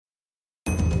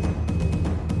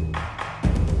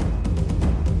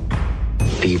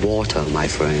be water, my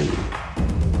friend.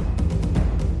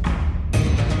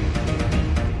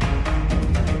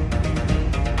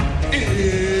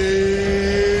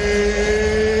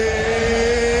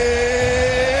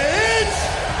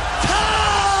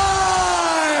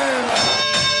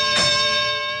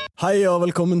 Hei og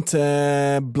velkommen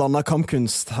til Blanda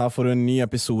kampkunst. Her får du en ny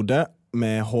episode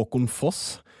med Håkon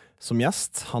Foss som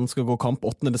gjest. Han skal gå kamp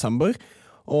 8. desember.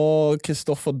 Og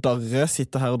Kristoffer Darre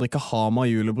sitter her og drikker Hamar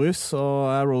julebrus,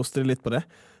 og jeg roaster litt på det.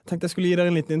 Tenkte jeg skulle gi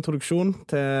dere en liten introduksjon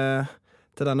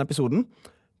til denne episoden.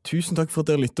 Tusen takk for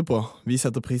at dere lytter på. Vi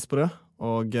setter pris på det,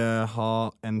 og ha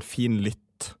en fin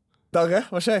lytt. Darre,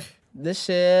 hva skjer? Det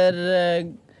skjer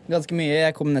ganske mye.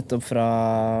 Jeg kom nettopp fra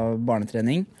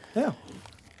barnetrening. Ja.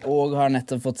 Og har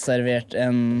nettopp fått servert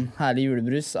en herlig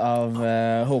julebrus av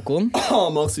Håkon.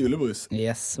 Hamars julebrus.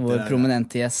 Yes, vår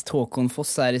prominente gjest Håkon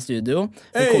Foss er i studio.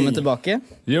 Velkommen tilbake.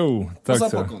 Jo, takk Hva sa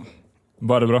så. Håkon?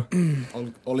 Bare bra.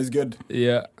 All is good.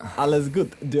 Yeah. All is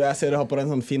good. Du, jeg ser du har på deg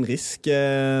en sånn fin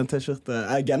risk-t-skjorte.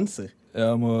 Genser.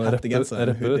 Jeg må rappe,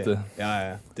 vet du.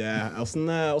 Ja. Hvordan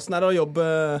er det å jobbe?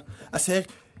 Jeg ser,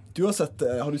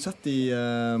 har du sett i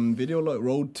video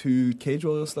Road to Cage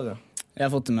Warriors der? Jeg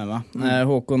har fått det med meg.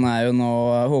 Håkon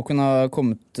har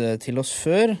kommet til oss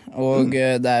før, og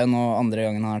det er jo nå andre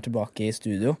gangen han er tilbake i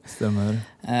studio. Stemmer.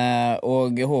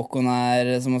 Og Håkon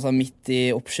er, som han sa, midt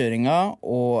i oppkjøringa,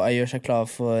 og gjør seg klar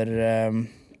for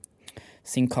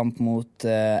sin kamp mot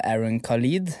Aaron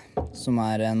Khalid, som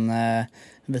er en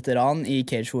veteran i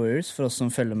Cage Warriors, for oss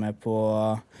som følger med på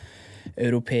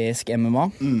europeisk MMA.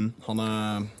 Han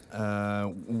er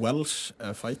Welsh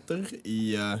fighter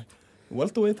i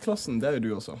welterweight-klassen, det er jo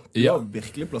du også. Du har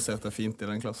virkelig plassert deg fint i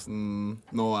den klassen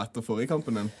nå etter forrige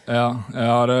kampen din. Ja,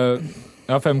 jeg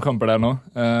har 5 kamper der nå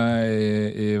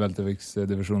i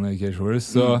welterweight-divisjonen i Cage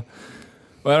Warriors, så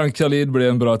Aaron Khalid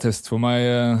blir en bra test for meg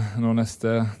nå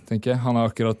neste, tenker jeg. Han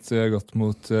har akkurat gått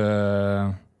mot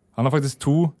han har faktisk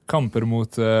 2 kamper mot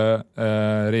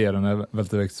regjerende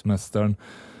welterweight-mesteren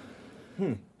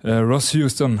Ross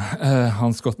Houston,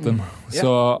 han skotten.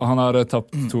 Så han har tapt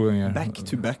 2 ganger.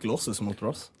 Back-to-back losses mot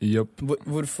Ross. Yep.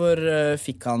 Hvorfor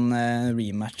fikk han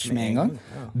rematch med en gang?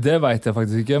 Det vet jeg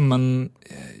faktisk ikke, men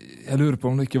jeg lurer på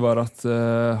om det ikke var at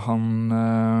han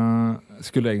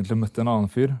skulle egentlig møtte en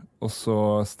annen fyr, og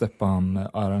så steppet han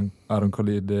Aaron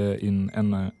Khalid inn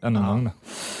en gang. Da.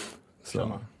 Så.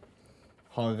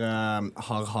 Han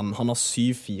har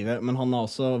 7-4, men han har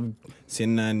også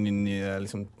sin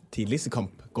liksom, tidligste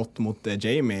kamp gått mot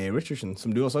Jamie Richardson,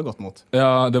 som du også har gått mot.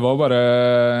 Ja, det var bare,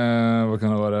 hva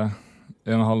kan det være,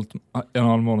 en og en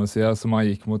halv måned siden som han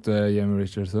gikk mot Jamie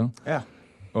Richardson. Ja.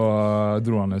 Og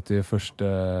dro han ut i første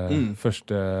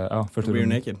rear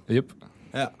naked. Yep.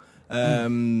 Ja.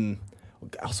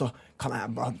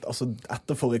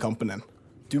 Etter forrige kampen din,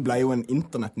 du ble jo en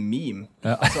internett-meme.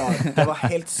 Ja. Det var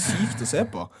helt sykt å se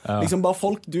på. Ja. Liksom bare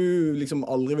folk du liksom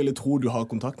aldri ville tro du har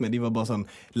kontakt med, de var bare sånn,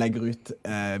 legger ut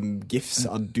gifs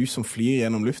av du som flyr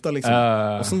gjennom lufta, liksom.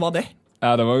 Hvordan var det?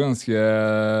 Ja, det var ganske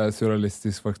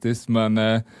surrealistisk faktisk, men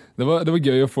det var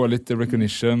gøy å få litt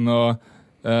recognition, og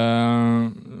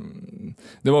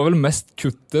det var vel mest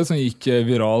kuttet som gikk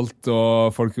viralt,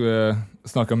 og folk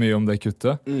snakket mye om det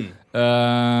kuttet.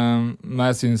 Men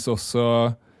jeg synes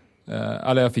også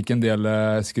eller jeg fikk en del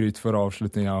skryt for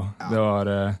avslutningen. Ja. Det var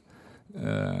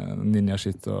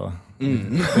ninja-shit og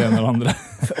det ene eller andre.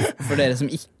 For dere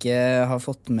som ikke har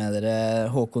fått med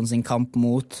dere Håkon sin kamp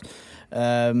mot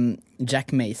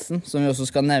Jack Mason, som vi også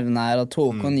skal nevne er at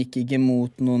Håkon gikk ikke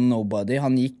mot noen nobody.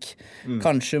 Han gikk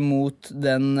kanskje mot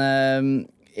den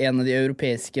en av de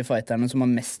europeiske fighterne som har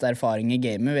mest erfaring i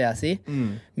gamet, vil jeg si.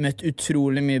 Møtt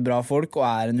utrolig mye bra folk, og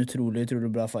er en utrolig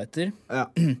bra fighter. Ja.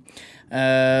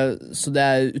 Så det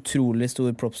er utrolig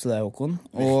stor props til deg, Håkon.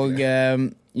 Og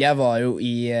jeg var jo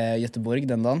i Göteborg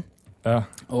den dagen,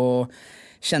 og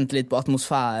kjente litt på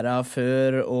atmosfæra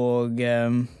før, og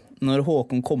når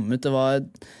Håkon kom ut, det var et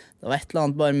eller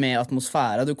annet bare med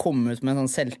atmosfæra. Du kom ut med en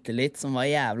sånn selvtillit som var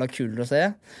jævla kul å se.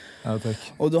 Ja, takk.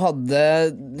 Og du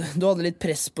hadde litt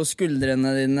press på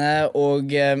skuldrene dine,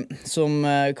 og som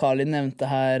Khalid nevnte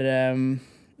her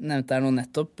nå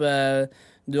nettopp,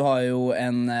 du har jo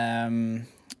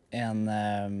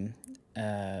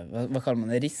hva kaller man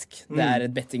det? Risk. Det er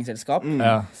et bettingselskap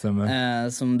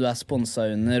som du er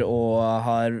sponset under og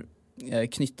har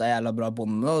knyttet jævla bra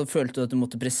bånd med. Følte du at du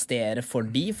måtte prestere for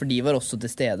de var også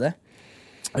til stede?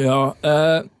 Ja,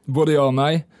 både ja og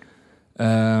nei.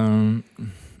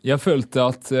 Jeg følte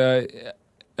at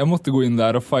jeg måtte gå inn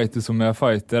der og fighte som jeg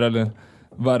fighter, eller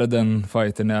være den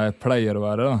fighteren jeg pleier å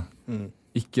være da.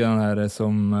 Ikke den her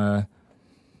som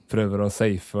prøver å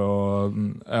safe og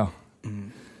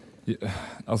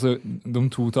altså, de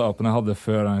 2 tapene jeg hadde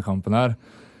før denne kampen her,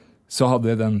 så hadde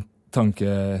jeg den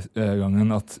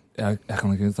tankegangen at jeg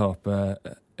kan ikke tape,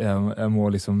 jeg må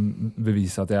liksom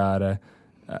bevise at jeg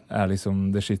er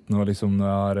liksom det shit nå, liksom når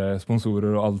jeg har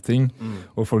sponsorer og allting,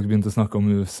 og folk begynte å snakke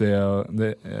om UFC og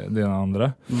det ene og andre.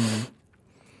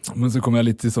 Men så kom jeg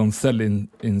litt til sånn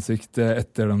selvinnsikt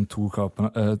etter de 2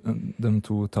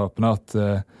 tapene at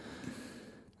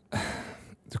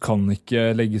du kan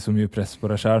ikke legge så mye press på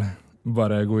deg selv.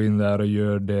 Bare gå inn der og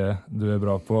gjør det du er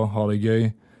bra på, ha det gøy,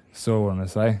 så ordner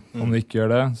det seg. Om du ikke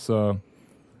gjør det, så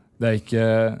det er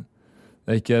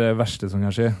ikke det verste som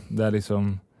kan skje. Det er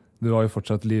liksom, du har jo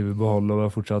fortsatt livet i behold, og du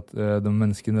har fortsatt de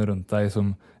menneskene rundt deg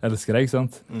som elsker deg, ikke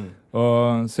sant?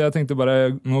 Og, så jeg tenkte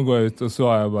bare, nå går jeg ut, og så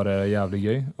er jeg bare jævlig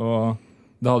gøy. Og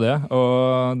det hadde jeg, og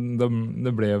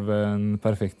det ble en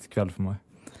perfekt kveld for meg.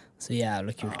 Så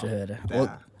jævlig kult å høre.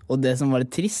 Og det som var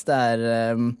litt trist er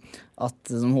at,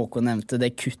 som Håkon nevnte,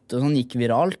 det kuttet og sånn gikk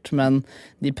viralt, men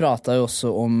de pratet jo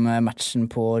også om matchen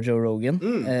på Joe Rogan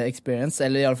Experience,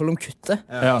 eller i alle fall om kuttet.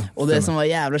 Ja, og det som var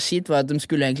jævla kjipt var at de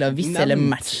skulle egentlig ha visst hele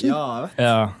matchen.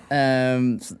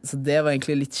 Så det var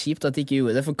egentlig litt kjipt at de ikke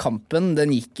gjorde det, for kampen,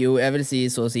 den gikk jo, jeg vil si,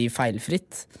 så å si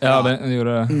feilfritt. Ja, det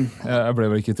gjorde det. Jeg ble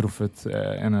vel ikke truffet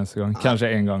en eneste gang.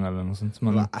 Kanskje en gang eller noe sånt.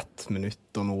 Men... Det var 1 minutt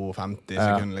og noe 50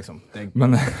 sekunder, liksom.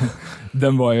 Men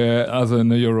den var jo, altså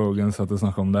når Joe Rogan satt og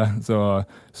snakket om det, så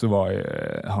var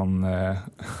han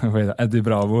Eddie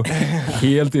Bravo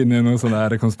helt inne i noen sånne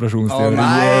her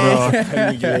konspirasjonsteorier og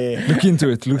look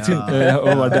into it og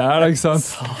var der, ikke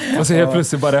sant? Og så helt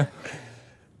plutselig bare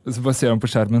ser han på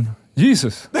skjermen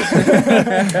Jesus!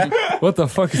 What the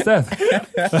fuck is that?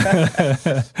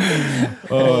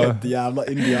 De jævla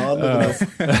indianerne.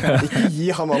 Ikke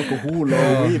gi ham alkohol og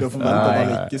weed og forvente at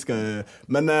han ikke skal...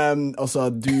 Men altså,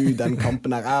 den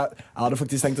kampen her, jeg hadde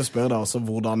faktisk tenkt å spørre deg også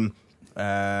hvordan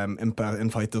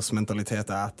en fighters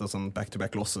mentalitet etter sånn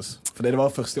back-to-back losses. For det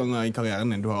var første gang i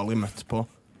karrieren din du har aldri møtt på.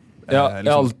 Jeg har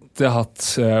alltid hatt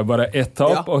bare 1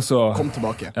 tap, og så... kom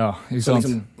tilbake. Ja, ikke så sant?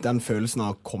 liksom, den følelsen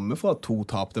av å komme fra 2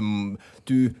 tap,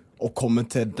 å komme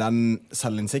til den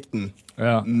selvinnsikten,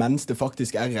 mens det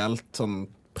faktisk er reelt sånn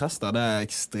press der,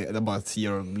 det bare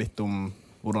sier litt om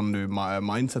hvordan du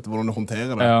mindsetter, hvordan du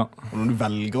håndterer det, hvordan du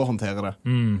velger å håndtere det.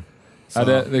 Ja,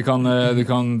 det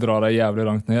kan dra deg jævlig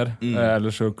langt ned,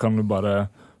 eller så kan du bare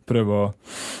prøve å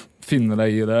finne deg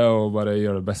i det og bare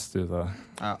gjøre det beste ut av det.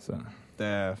 Ja, det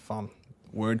er faen.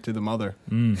 Word to the mother.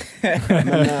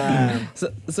 Så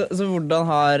hvordan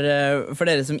har, for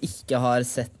dere som ikke har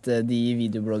sett de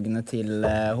videobloggene til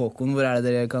Håkon,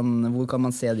 hvor kan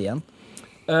man se de igjen?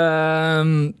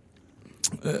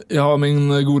 Jeg har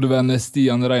min gode venn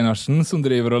Stian Reinarsen som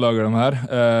driver og lager dem her,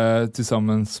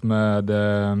 tilsammens med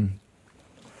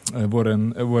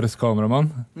vår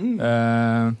kameramann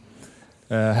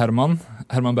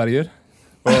Herman Berger,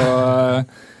 og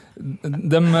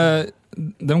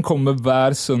de kommer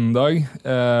hver søndag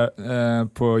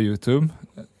på YouTube.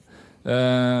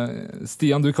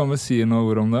 Stian, du kan vel si noe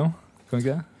ord om det, kan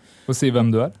ikke det? Og si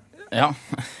hvem du er? Ja,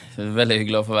 veldig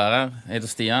hyggelig å få være her. Jeg heter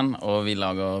Stian, og vi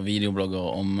lager videoblogger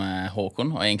om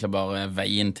Håkon, og egentlig bare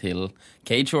veien til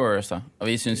Cage Warriors. Og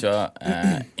vi synes jo,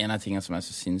 en av tingene som er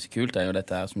så sinnssykt kult, er jo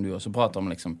dette her som du også prater om,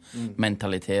 liksom,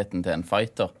 mentaliteten til en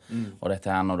fighter. Og dette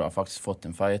her når du har faktisk fått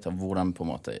en fighter, hvordan på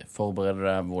en måte forbereder du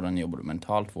deg, hvordan jobber du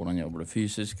mentalt, hvordan jobber du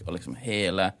fysisk, og liksom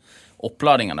hele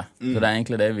oppladingene. Så det er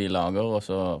egentlig det vi lager, og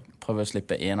så prøver vi å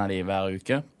slippe en av de hver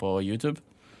uke på YouTube.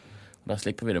 Da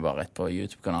slipper vi det bare rett på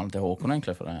YouTube-kanalen til Håkon,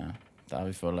 egentlig, for det er der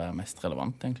vi føler er mest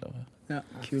relevant, egentlig. Ja,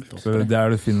 kult. Så det er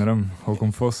der du finner dem. Håkon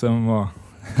Foss og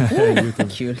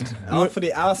Kult. Ja,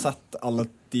 fordi jeg har sett alle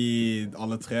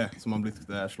 3 som har blitt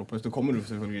sluppet. Så kommer det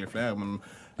selvfølgelig flere, men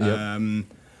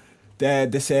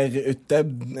det ser ut, det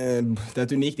er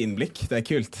et unikt innblikk. Det er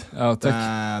kult. Ja, takk.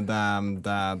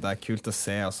 Det er kult å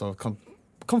se, og så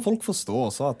kan folk forstå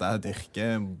også at det er dyrke,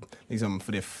 liksom,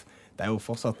 fordi det er jo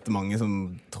fortsatt mange som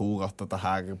tror at dette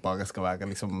her bare skal være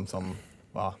liksom sånn,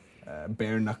 bare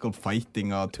knuckle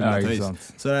fighting og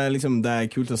tulletøys. Så det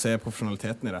er kult å se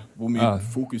profesjonaliteten i det. Hvor mye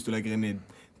fokus du legger inn i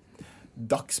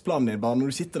dagsplanen din. Bare når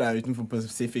du sitter der utenfor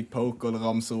Pacific Poke og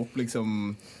ramser opp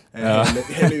liksom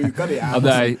hele uka di.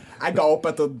 Jeg ga opp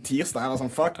etter tirsdag og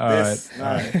sånn, fuck this.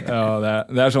 Ja,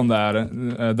 det er sånn det er.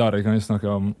 Dare kan jo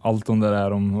snakke om alt om det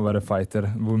der, om å være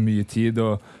fighter. Hvor mye tid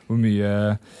og hvor mye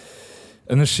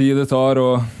energi det tar,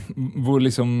 og hvor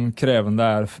liksom krevende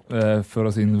det er for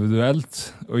oss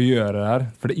individuelt å gjøre det her.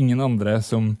 For det er ingen andre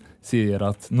som sier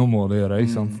at nå må du gjøre det,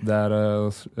 ikke sant? Det er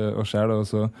å skjære, og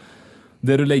så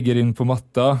det du legger inn på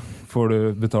matta får du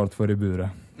betalt for i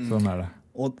buret. Sånn er det.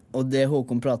 Og det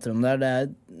Håkon prater om der, det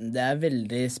er Det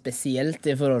veldig spesielt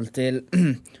I forhold til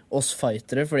oss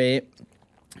fightere, fordi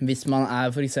hvis man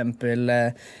for eksempel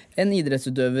en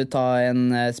idrettsutøver, ta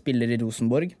en spiller I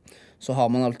Rosenborg, så har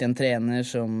man alltid en trener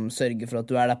som sørger for at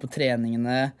du der på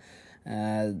treningene.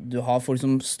 Du har folk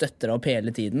som støtter deg opp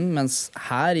hele tiden, mens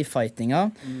her I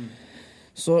fightinga,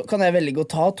 så kan jeg velge å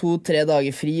ta 2-3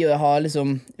 dager fri, og jeg har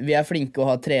liksom, vi flinke å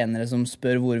ha trenere som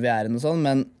spør hvor vi og sånn,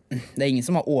 men det ingen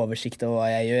som har oversikt over hva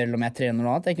jeg gjør, eller om jeg trener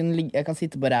noe annet. Jeg kan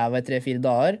sitte på ræva I 3-4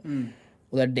 dager,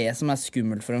 og det det som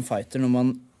skummelt for en fighter når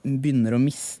man begynner å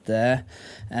miste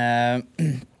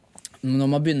når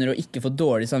man begynner å ikke få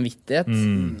dårlig samvittighet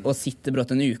og sitter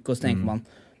brått en uke, og så tenker man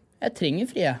jeg trenger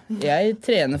fri, jeg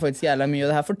trener faktisk jævla mye, og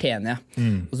det her fortjener jeg.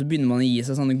 Og så begynner man å gi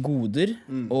seg sånne goder,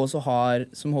 og så har,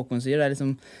 som Håkon sier, det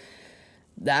liksom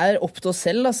det opp til oss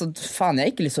selv, altså. Faen,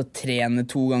 jeg ikke lyst til å trene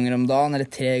 2 ganger om dagen, eller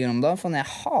 3 ganger om dagen. Faen,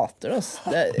 jeg hater det, altså.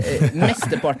 Det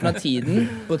mesteparten av tiden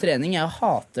på trening, jeg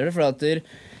hater det, for at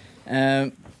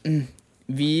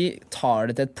vi tar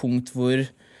det til et punkt hvor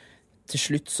til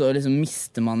slutt så liksom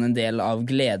mister man en del av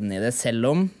gleden I det, selv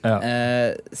om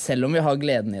vi har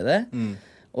gleden I det.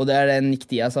 Og det det Nick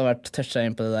Diaz har vært touchet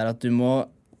inn på det der, at du må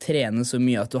trene så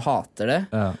mye at du hater det,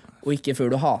 og ikke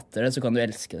før du hater det, så kan du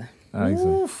elske det. Ja, ikke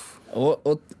sant.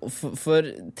 Og for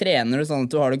trener du sånn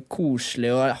at du har det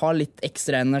koselig og har litt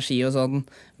ekstra energi og sånn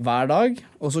hver dag,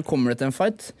 og så kommer du til en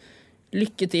fight,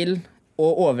 lykke til å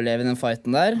overleve den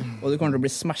fighten der, og du kommer til å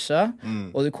bli smashet,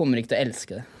 og du kommer ikke til å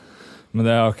elske det. Men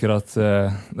det akkurat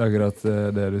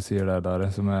det du sier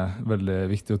der, som veldig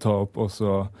viktig å ta opp,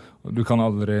 også, du kan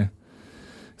aldri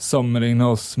sammenligne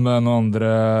oss med noen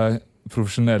andre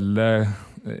profesjonelle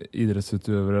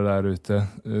idrettsutøvere der ute,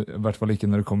 I hvert fall ikke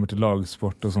når det kommer til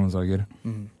lagsport og sånne saker.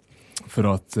 For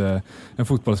at en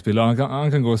fotballspiller, han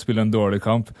kan gå og spille en dårlig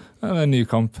kamp, en ny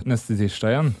kamp neste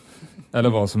tirsdag igjen, eller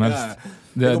hva som helst.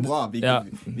 Det går bra,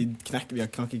 vi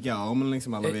knakker ikke armen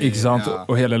liksom. Eller ikke sant,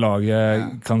 og hele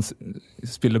laget kan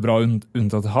spille bra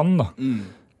unntatt han da.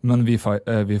 Men vi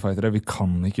fightere, vi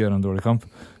kan ikke gjøre en dårlig kamp.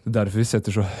 Det derfor vi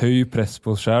setter så høy press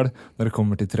på oss selv når det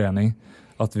kommer til trening,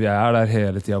 at vi der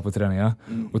hele tiden på treninga.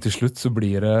 Og til slutt så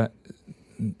blir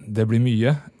det blir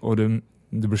mye, og du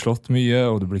blir slått mye,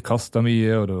 og du blir kastet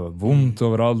mye, og det er vondt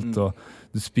overalt, og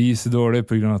du spiser dårlig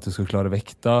på grunn av at du skal klare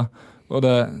vekta, og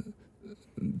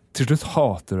til slutt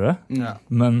hater du det,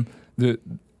 men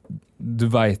du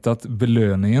vet at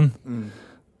belønningen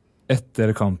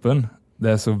etter kampen,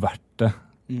 det så verdt det.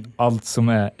 Alt som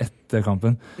etter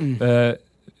kampen.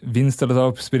 Vinst eller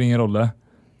tap spiller ingen rolle.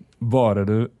 Bare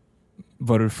du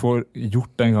får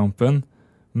gjort den kampen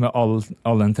med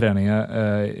all den treningen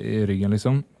I ryggen,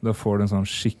 liksom, da får du en sånn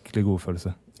skikkelig god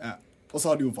følelse. Ja. Og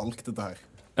så har du jo valgt dette her.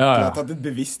 Du har tatt et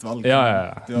bevisst valg.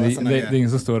 Ja. Det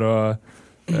ingen som står og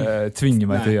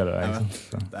tvinger meg til å gjøre det. Ikke sant?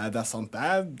 Det sant.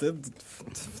 Det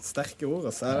sterke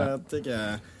ord. Altså. Det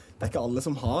ikke alle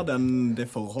som har det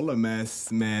forholdet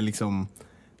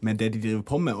med det de driver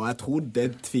på med, og jeg tror det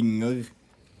tvinger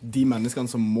de menneskene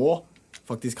som må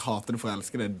faktisk hate det for å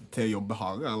elske det til å jobbe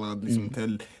hardere, eller liksom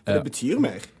for det betyr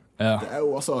mer. Det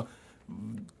jo altså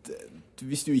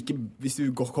hvis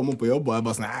du kommer på jobb og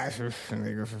bare sånn,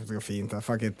 det går fint,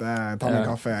 fuck it, jeg tar meg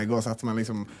kaffe, jeg går og setter meg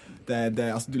liksom,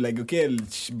 altså, du legger ikke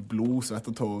blod, svett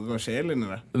og tårer og sjel inn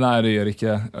I det. Nei, det gjør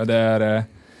ikke.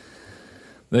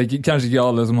 Det kanskje ikke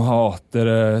alle som hater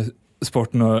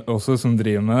sporten også som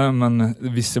driver med, men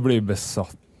visse blir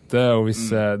besatte, og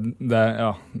visse,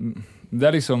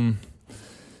 det liksom,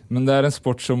 men det en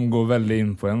sport som går veldig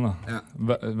inn på en da.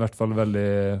 I hvert fall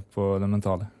veldig på det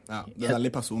mentale. Ja, det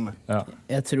veldig personlig.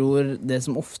 Jeg tror det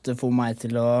som ofte får meg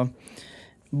til å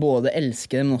både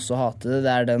elske det, men også hate det,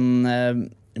 det den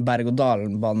berg- og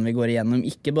dalbanen vi går igjennom,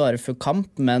 ikke bare for kamp,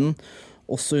 men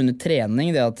også under trening,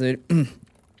 det at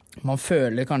man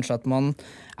føler kanskje at man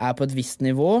på et visst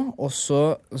nivå,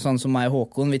 også sånn som meg og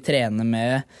Håkon, vi trener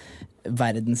med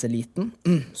verdenseliten,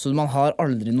 så man har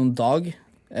aldri noen dag,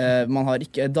 man har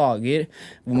ikke dager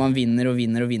hvor man vinner og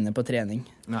vinner og vinner på trening.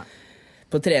 Nei.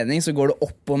 På trening så går det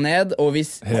opp og ned, og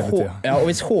hvis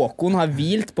Håkon har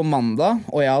hvilt på mandag,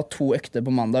 og jeg har 2 økter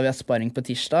på mandag, vi har sparring på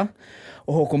tirsdag,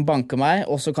 og Håkon banker meg,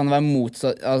 og så kan det være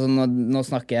motsatt, altså nå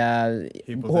snakker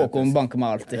jeg, Håkon banker meg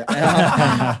alltid.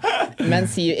 Men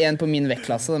si en på min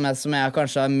vektklasse, som jeg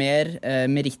kanskje har mer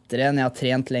meritter enn jeg har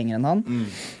trent lenger enn han.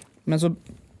 Men så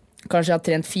kanskje jeg har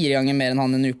trent 4 ganger mer enn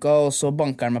han en uke, og så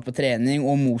banker han meg på trening,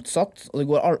 og motsatt. Og det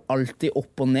går alltid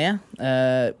opp og ned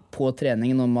på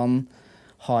trening når man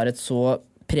har et så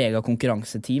preget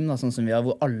konkurranseteam, da, sånn som vi har,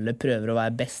 hvor alle prøver å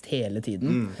være best hele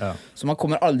tiden. Så man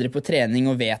kommer aldri på trening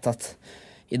og vet at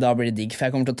i dag blir det digg, for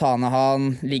jeg kommer til å ta ned han,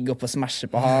 ligge opp og smashe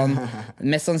på han.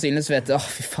 Mest sannsynlig så vet du,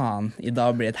 fy faen, i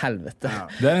dag blir det et helvete.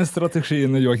 Det en strategi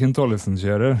når Joakim Tollefsen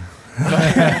kjører.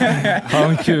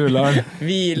 Han kuler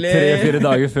Hviler. 3-4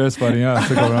 dager før sparringen,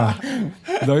 så kommer han.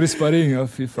 I dag er det sparring,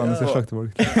 fy faen, jeg skal slakte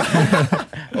folk.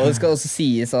 Og det skal også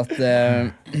sies at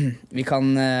vi kan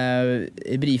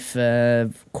brife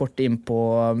kort inn på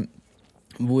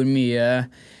hvor mye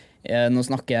nå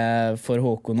snakker jeg for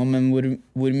Håkon nå, men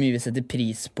hvor mye vi setter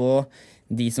pris på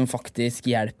de som faktisk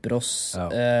hjelper oss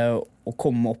å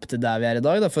komme opp til der vi er i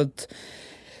dag. Da. For at,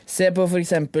 se på for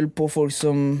eksempel på folk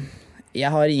som jeg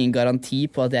har ingen garanti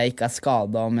på at jeg ikke er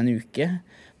skadet om en uke,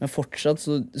 men fortsatt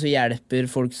så hjelper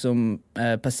folk som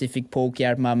Pacific Poke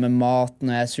hjelper meg med mat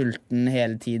når jeg er sulten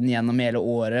hele tiden gjennom hele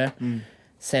året.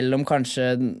 Selv om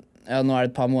kanskje nå er det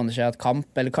et par måneder siden jeg har hatt kamp,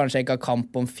 eller kanskje jeg ikke har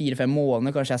kamp om 4-5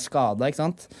 måneder, kanskje jeg er skadet, ikke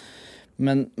sant?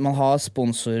 Men man har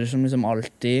sponsorer som liksom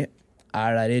alltid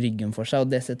er der i ryggen for seg,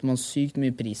 og det setter man sykt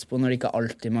mye pris på når det ikke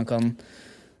alltid man kan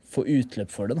få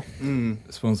utløp for det. Da.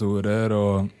 Sponsorer,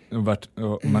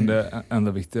 men det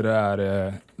enda viktigere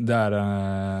er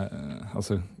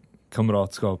altså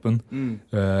kameratskapen,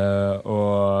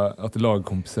 og at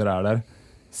lagkompiser er der.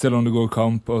 Selv om du går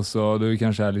kamp, og så du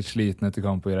kanskje er litt sliten etter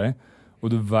kamp og greier, og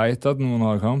du vet at noen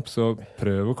har kamp, så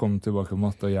prøv å komme tilbake på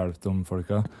matte og hjelpe de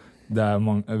folka. Vi har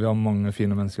mange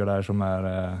fine mennesker der som er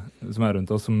rundt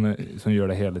oss, som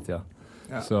gjør det hele tiden.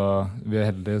 Ja. Så vi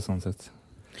er heldige sånn sett.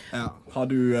 Ja. Har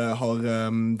dere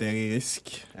i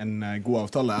Risk en god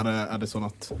avtale? Er det sånn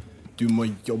at du må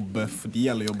jobbe for de,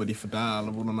 eller jobber de for deg,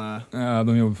 eller hvordan er... Ja,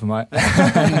 de jobber for meg.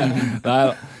 Nei,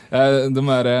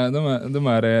 de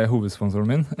er hovedsponsoren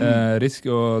min, Risk,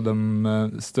 og de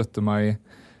støtter meg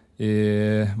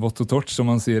i vått og tort, som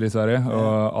man sier i Sverige,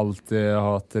 og alltid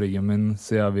har hatt ryggen min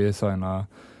siden vi signet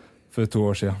for 2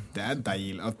 år siden. Det er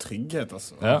deilig, av trygghet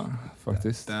altså. Ja,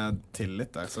 faktisk. Det er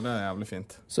tillit der, så det er jævlig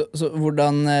fint. Så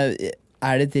hvordan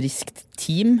er det et riskt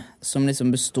team som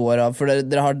liksom består av, for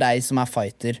dere har deg som er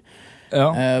fighter. Ja.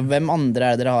 Hvem andre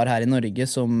er det dere har her i Norge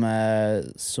som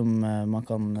man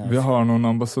kan... Vi har noen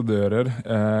ambassadører.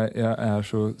 Jeg er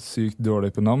så sykt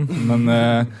dårlig på navn, men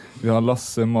vi har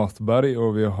Lasse Matberg,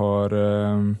 og vi har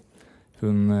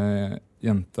hun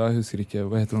jenta, jeg husker ikke,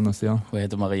 hva heter hun neste igjen? Hun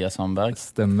heter Maria Sandberg.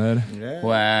 Stemmer.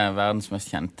 Hun er verdens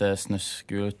mest kjente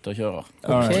snøskuterkjører.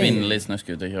 Kvinnelig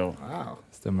snøskuterkjører. Wow.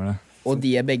 Stemmer det. Og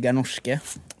de begge er norske?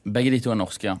 Begge de to er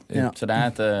norske, ja. Så det er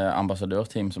et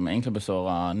ambassadørteam som egentlig består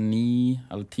av 9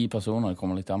 eller 10 personer. Det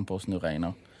kommer litt an på hvordan du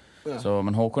regner. Ja.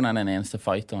 Men Håkon er den eneste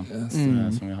fighteren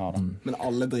som vi har da. Men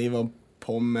alle driver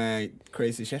på med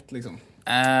crazy shit, liksom?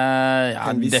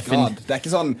 Ja, definitivt. Det er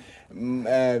ikke sånn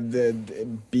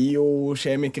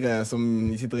biokjemikere som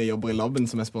sitter og jobber i labben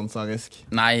som er sponset av Risk?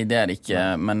 Nei, det er det ikke,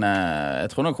 men jeg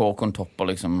tror nok Håkon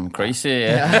topper liksom crazy.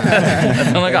 Jeg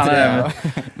tror nok han er.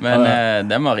 Men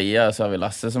det er Maria, så har vi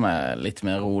Lasse som er litt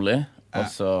mer rolig, og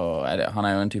så han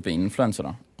er jo en type influencer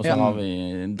da. Og så har vi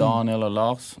Daniel og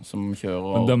Lars som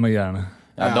kjører. Og dem er gjerne.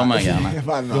 Ja, de er gjerne.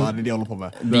 Hva er det de holder på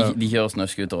med? De kjører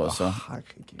snøskuter også.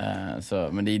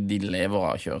 Men de lever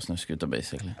av å kjøre snøskuter,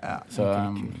 basically. Så,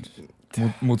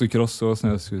 motocross og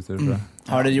snøskuter.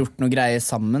 Har dere gjort noe greier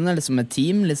sammen, eller som et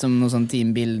team? Liksom noe sånn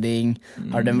teambuilding?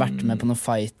 Har de vært med på noe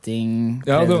fighting?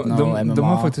 Ja, de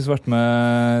har faktisk vært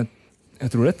med, jeg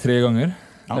tror det 3 ganger.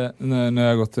 Når jeg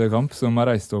har gått til kamp, så har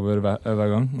jeg reist over hver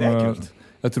gang. Det er kult.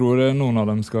 Jeg tror noen av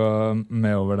dem skal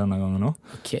med over denne gangen nå.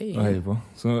 Okay. Og heie på.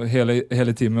 Så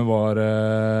hele teamet var,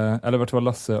 eller i hvert fall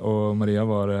Lasse og Maria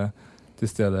var til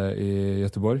stede i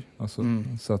Göteborg. Og så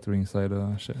satt ringside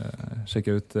og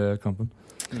sjekket ut kampen.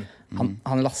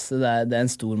 Han Lasse, det er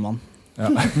en stor mann. Ja.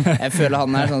 Jeg føler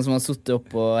han er sånn som har suttet opp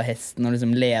på hesten og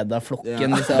liksom ledet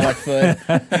flokken hvis det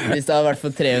har vært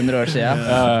for 300 år siden.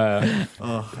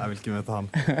 Jeg vil ikke møte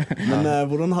han. Men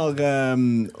hvordan har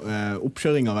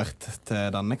oppkjøringen vært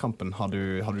til denne kampen?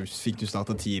 Fikk du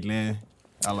startet tidlig?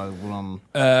 Eller hvordan?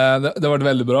 Det har vært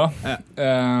veldig bra.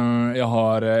 Jeg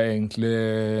har egentlig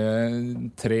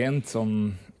trent sånn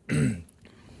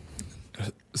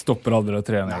stopper aldri å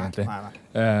trene egentlig. Nei.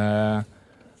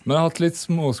 Men jeg har hatt litt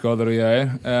småskader og greier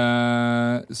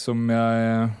som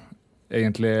jeg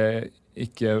egentlig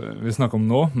ikke vil snakke om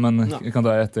nå, men jeg kan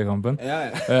ta etter kampen.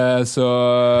 Så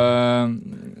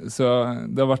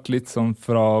det har vært litt sånn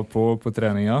fra og på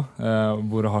treninga,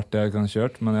 hvor hardt jeg kan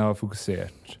kjørt, men jeg har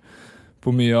fokusert på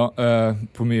mye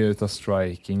ut av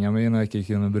strikinga mi når jeg ikke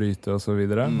kunne bryte og så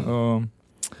videre.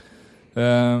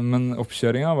 Men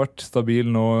oppkjøringen har vært stabil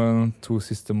nå de 2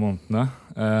 siste månedene.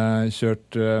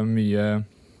 Kjørt mye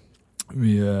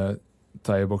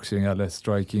thai-boksing eller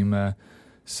striking med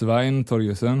Svein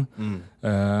Torgesen.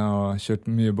 Og kjørt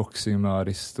mye boksing med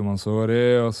Aristo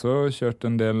Mansouri, og så kjørt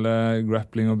en del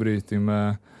grappling og bryting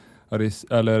med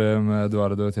med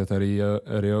Eduardo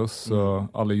Tetarios og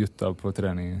alle gutta på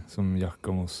trening som Jack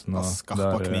og Mossen.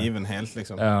 Skarpa kniven helt,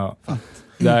 liksom. Ja.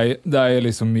 Det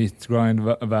liksom meat grind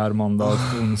hver mandag og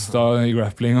onsdag i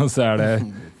grappling, og så er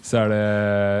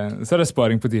det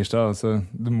sparing på tirsdag. Altså,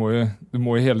 du må jo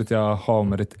hele tiden ha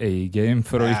med et A-game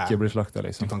for å ikke bli slakta,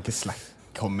 liksom. Du kan ikke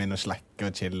komme inn og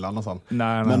slekke og chille og sånn.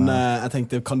 Nei. Men jeg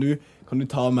tenkte, kan du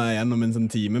ta meg gjennom en sånn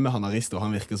time med han Aristo?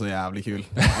 Han virker så jævlig kul.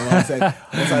 Og så er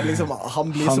det liksom,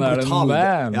 han blir så brutal.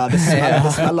 Ja, det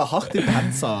smeller hardt i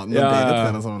pensa når dere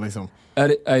trener sånn, liksom.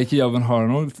 Er ikke jobben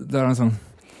hard nå? Det er en sånn,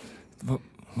 hva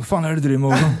faen er det du driver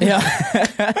med, Håkon? Ja.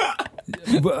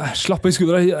 Slapp av i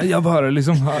skuldra, jeg bare,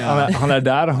 liksom. Han er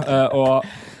der, og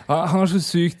han har så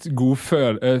sykt god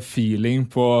feeling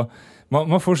på,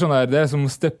 man får sånn der, det er som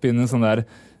å steppe inn en sånn der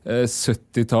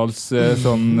 70-talls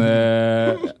sånn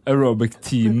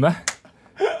aerobic-time.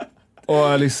 Og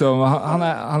liksom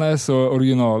han er så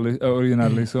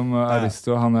original liksom,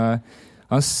 Aristo. Han er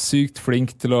sykt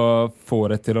flink til å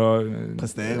få det til å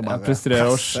prestere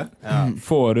og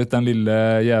få ut den lille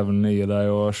jævelen i deg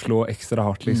og slå ekstra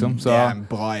hardt, liksom. Så, det er en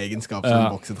bra egenskap som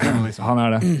boksetrener, liksom. Han er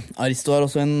det. Aristo har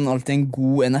også alltid en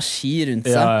god energi rundt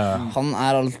seg. Han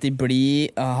er alltid blid.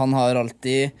 Han har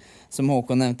alltid, som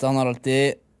Håkon nevnte, han har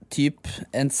alltid typ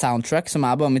en soundtrack som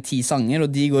er bare med 10 sanger,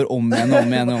 og de går om igjen.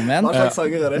 Hva slags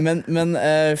sanger er det? Men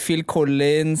Phil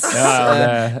Collins,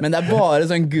 men det er bare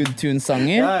sånn good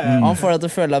tune-sanger. Han får deg til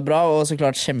å føle deg bra, og så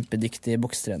klart kjempedyktig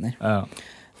bokstrener.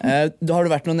 Har du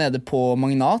vært noe nede på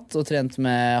Magnat og trent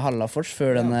med Hallafors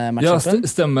før denne matchupen? Ja,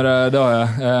 stemmer det har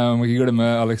jeg. Jeg må ikke glemme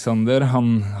Alexander.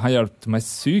 Han hjelpte meg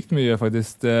sykt mye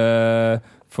faktisk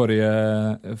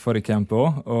forrige camp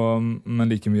også,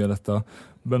 men like mye av dette.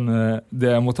 Men det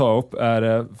jeg må ta opp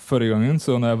forrige gangen,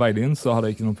 så når jeg veide inn, så hadde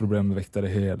jeg ikke noe problem med vekta i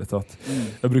det hele tatt.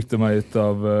 Jeg brukte meg ut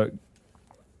av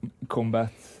Combat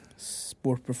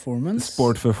Sport Performance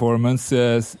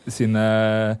sin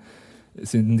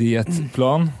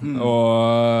diettplan,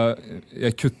 og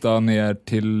jeg kutta ned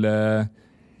til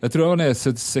jeg tror jeg var ned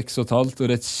 76,5 og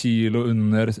det 1 kilo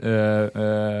under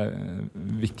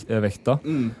vekta.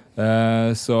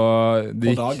 Så det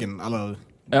på dagen, eller?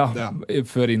 Ja,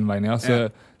 før innveininga, så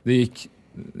det gikk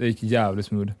jævlig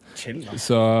smooth. Chill, da.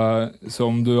 Så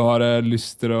om du har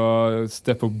lyst til å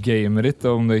steppe opp gamet ditt,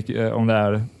 om det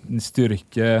er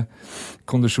styrke,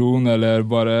 kondisjon eller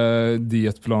bare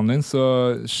diettplanen din,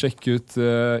 så sjekk ut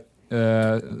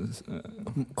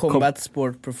Combat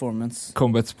Sport Performance.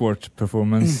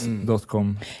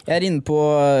 combatsportperformance.com. Jeg er inne på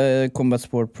Combat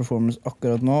Sport Performance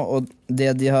akkurat nå, og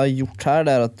det de har gjort her,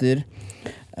 det er at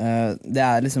det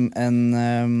er liksom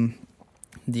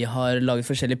de har laget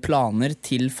forskjellige planer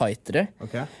til fightere.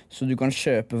 Så du kan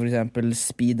kjøpe for eksempel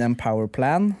Speed and Power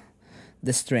Plan,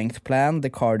 The Strength Plan, The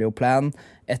Cardio Plan,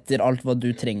 etter alt hva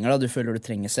du trenger da, du føler du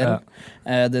trenger selv.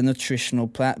 The Nutritional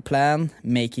Plan,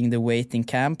 Making the Weight in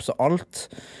Camp, så alt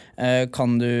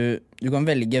kan du kan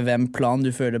velge hvem plan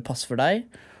du føler passer for deg,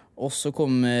 og så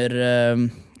kommer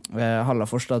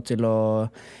Hallafors da til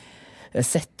å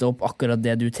sette opp akkurat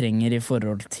det du trenger i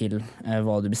forhold til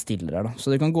hva du bestiller her da. Så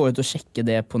du kan gå ut og sjekke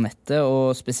det på nettet,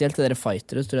 og spesielt til dere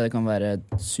fightere så tror jeg det kan være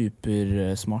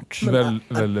supersmart.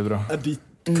 Veldig bra. Er de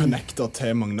connectet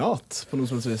til Magnat på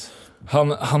noe slags vis?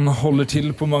 Han holder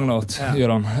til på Magnat,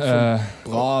 gjør han.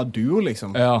 Bra duo,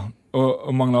 liksom. Ja,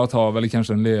 og Magnat har vel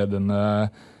kanskje en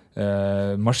ledende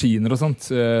maskiner og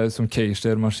sånt, som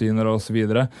Keisher-maskiner og så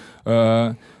videre.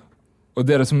 Og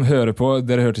dere som hører på,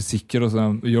 dere hørte sikkert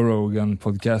også Joe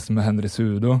Rogan-podcast med Henry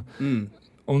Sudo,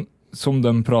 som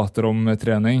de prater om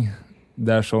trening.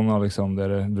 Det er sånn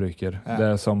Alexander bruker.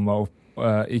 Det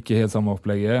er ikke helt samme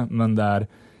opplegget, men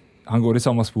han går i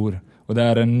samme spor. Og det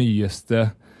er den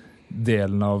nyeste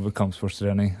delen av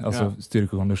kampsportstrening, altså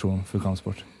styrke og kondisjon for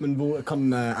kampsport. Men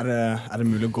er det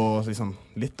mulig å gå liksom,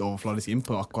 litt overfladisk inn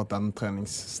på akkurat den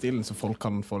treningsstilen, så folk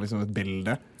kan få liksom, et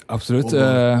bilde? Absolutt.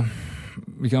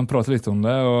 Vi kan prate litt om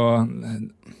det, og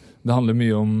det handler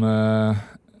mye om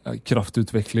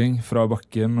kraftutvikling fra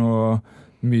bakken, og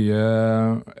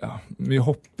mye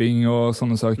hopping og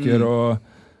sånne saker, og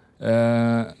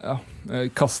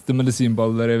kaste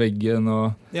medisinballer i veggen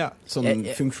og sånn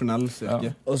funksjonell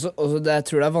styrke. Også jeg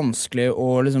tror det er vanskelig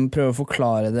å liksom prøve å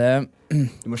forklare det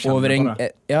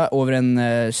over en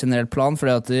generell plan,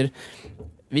 fordi at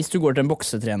hvis du går til en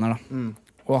boksetrener da,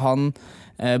 og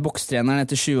bokstreneren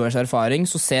etter 20 års erfaring,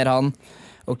 så ser han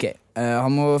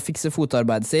han må fikse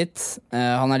fotarbeidet sitt,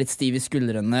 han er litt stiv i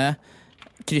skuldrene,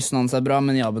 kryssen hans er bra,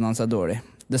 men jabben hans er dårlig.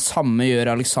 det samme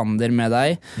gjør Alexander med deg.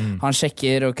 Han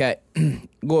sjekker, ok,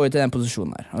 gå ut i den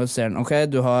posisjonen her. Og så ser han, ok,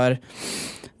 du har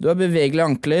bevegelige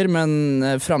ankler, men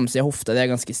framsiden av hofta,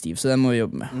 det ganske stiv, så den må vi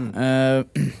jobbe med.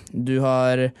 Du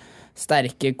har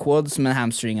sterke quads, men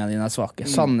hamstringene dine svake.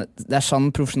 Det sann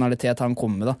profesjonalitet han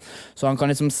kommer med, da. Så han kan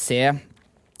liksom se,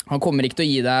 han kommer ikke til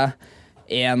å gi deg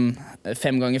en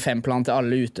 5x5-plan til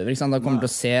alle utøver, ikke sant? Han kommer til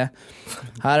å se,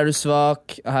 her du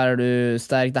svak, her du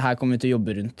sterk, det her kommer vi til å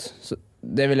jobbe rundt. Så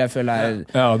det vil jeg føle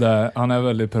Ja, han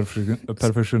veldig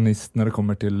perfeksjonist når det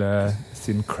kommer til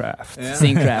sin craft.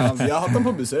 Sin craft. Vi har hatt han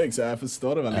på besøk, så jeg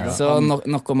forstår det veldig godt. Så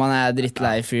nok om han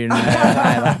drittlei fyren.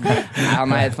 Han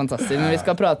helt fantastisk. Men vi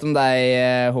skal prate om deg,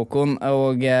 Håkon,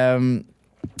 og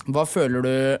hva føler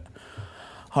du,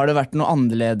 har det vært noe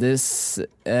annerledes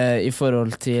i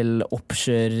forhold til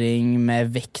oppkjøring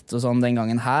med vekt og sånn den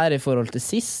gangen her, i forhold til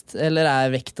sist? Eller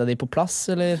vekta di på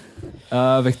plass, eller?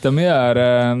 Vekta mi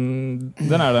den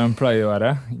den pleier å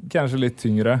være. Kanskje litt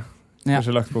tyngre.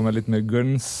 Kanskje lagt på meg litt mer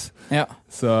guns. Ja.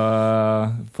 Så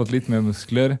fått litt mer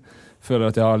muskler. Føler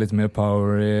at jeg har litt mer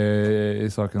power i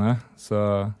sakene.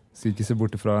 Så ikke se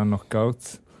bort fra en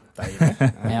knockout.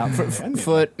 Ja, for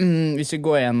hvis vi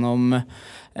går gjennom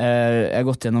jeg har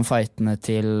gått gjennom fightene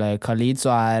til Khalid,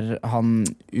 så han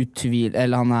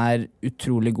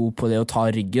utrolig god på det å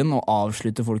ta ryggen og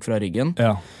avslutte folk fra ryggen.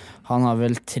 Ja. Han har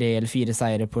vel 3 eller 4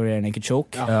 seire på rear naked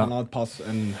choke. Ja, han har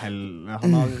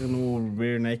har noe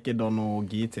rear naked og noe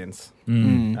guillotines.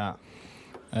 Ja.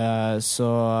 Så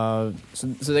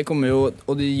det kommer jo,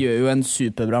 og de gjør jo en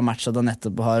superbra match at han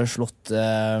nettopp har slått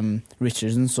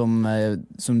Richardson som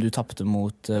du tappte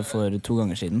mot for 2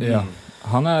 ganger siden. Ja.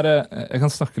 Han jeg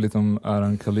kan snakke litt om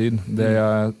Aaron Khalid. Det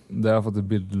jeg har fått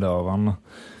et bilde av han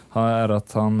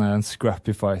at han en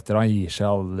scrappy fighter. Han gir seg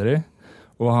aldri,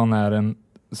 og han en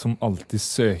som alltid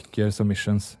søker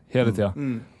submissions hele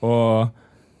tiden. Og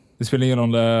det spiller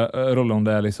ingen rolle om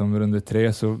det liksom runde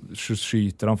 3, så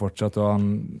skyter han fortsatt, og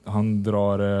han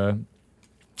drar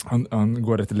han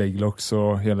går etter leglocks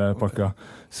og hele pakka.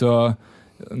 Så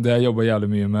det jeg jobber jævlig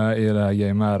mye med i det her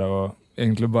gamet å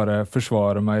egentlig bare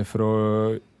forsvare meg for å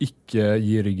ikke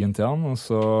gi ryggen til han, og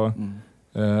så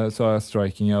har jeg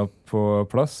strikinga på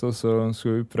plass, og så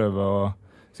skal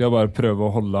jeg bare prøve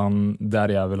å holde han der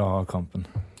jeg vil ha kampen.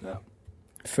 Ja.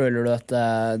 Føler du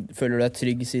deg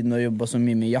trygg siden du har jobbet så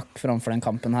mye med Jack framfor den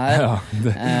kampen her? Ja,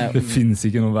 det finnes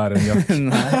ikke noe verre enn Jack.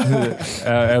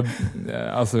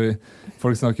 Altså,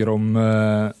 folk snakker om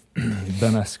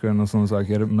Ben Askren og sånne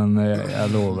saker, men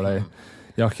jeg lover deg,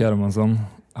 Jack Hermansson,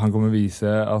 han kommer vise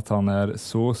at han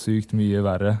så sykt mye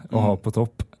verre å ha på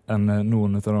topp enn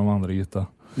noen av de andre gutta.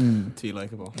 Tviler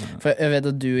ikke på. For jeg vet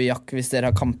at du og Jack, hvis dere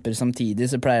har kamper samtidig,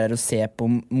 så pleier dere å se på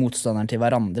motstanderen til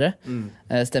hverandre.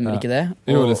 Stemmer ikke det?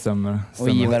 Jo, det stemmer.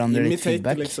 Og gi hverandre litt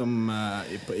feedback.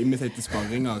 Imitate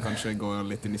sparringer, kanskje gå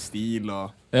litt inn i stil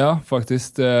og... Ja,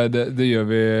 faktisk. Det gjør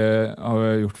har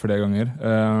vi gjort flere ganger.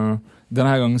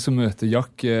 Denne gangen så møter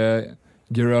Jack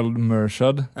Gerald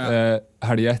Mershad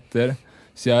helga etter.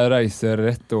 Så jeg reiser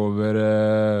rett over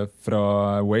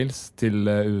fra Wales til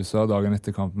USA dagen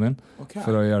etter kampen min,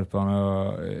 for å hjelpe han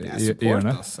i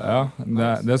hjørnet. Ja,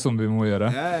 det sånn vi må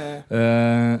gjøre.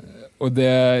 Og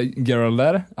det Gerald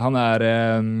der, han er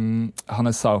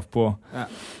southpaw.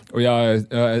 Og jeg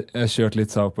har kjørt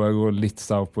litt southpaw, jeg går litt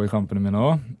southpaw i kampene mine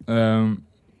også.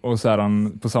 Og så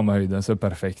han på samme høyde, så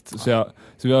perfekt. Så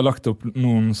vi har lagt opp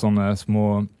noen sånne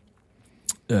små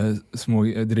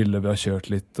driller vi har kjørt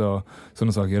litt og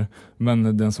sånne saker.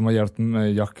 Men den som har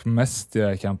hjulpet Jack mest i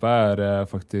campet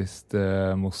faktisk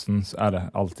Mossen,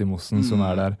 det alltid Mossen som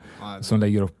der, som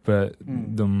legger opp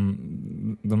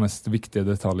de mest viktige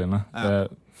detaljene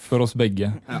for oss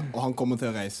begge. Ja, og han kommer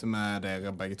til å reise med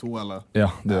dere begge to, eller?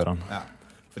 Ja, det gjør han. Ja.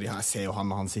 Fordi jeg ser jo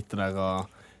han når han sitter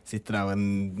der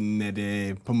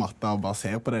nede på matta og bare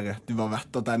ser på dere. Du bare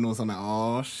vet at det noe sånn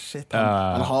shit.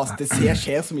 Det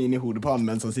skjer så mye inn i hodet på han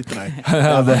mens han sitter der.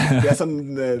 Det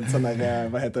sånn der,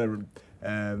 hva heter det?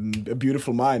 A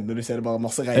beautiful mind, når du ser det bare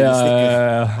masse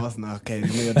regnestykker. Sånn, ok, du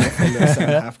må gjøre det for å løse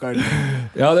en half-guard.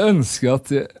 Jeg hadde ønsket at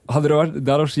det hadde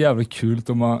vært så jævlig kult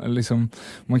om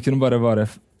man kunne bare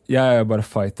jeg bare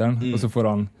fighteren, og så får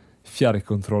han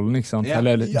fjærkontrollen, ikke sant?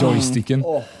 Eller joysticken.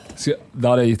 Så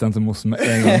da hadde jeg gitt den til Mossen med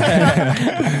en gang.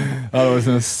 Det hadde vært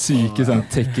sånne syke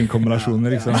Tekken-kombinasjoner,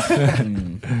 ikke sant?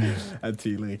 Jeg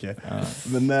tviler ikke.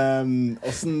 Men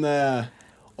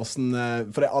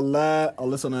for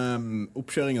alle sånne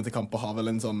oppkjøringer til kamper har vel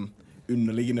en sånn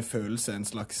underliggende følelse, en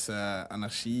slags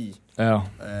energi. Ja.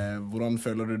 Hvordan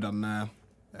føler du denne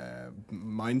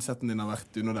mindseten din har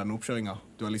vært under denne oppkjøringen?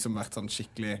 Du har liksom vært sånn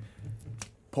skikkelig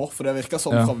på, for det virker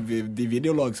sånn fra de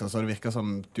videologene, så det virker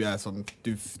sånn, du er sånn,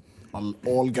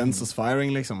 all guns is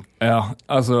firing, liksom. Ja,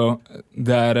 altså,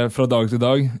 det fra dag til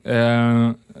dag.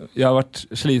 Jeg har vært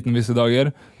sliten visse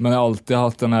dager, men jeg har alltid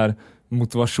hatt den her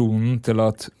motivasjonen til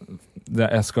at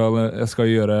jeg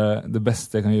skal gjøre det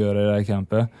beste jeg kan gjøre i det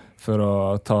campet for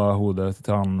å ta hodet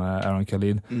til han Aaron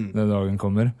Khalid den dagen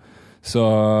kommer. Så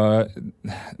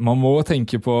man må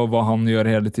tenke på hva han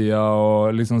gjør hele tiden,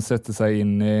 og liksom sette seg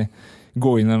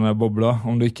gå inn i denne bobla.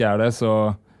 Om det ikke det,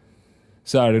 så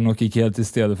det nok ikke helt til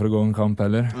stede for å gå en kamp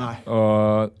heller. Nei.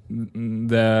 Og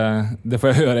det får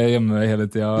jeg høre hjemme hele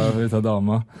tiden ut av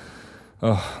dama.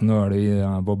 Nå det i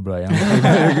denne bobla igjen.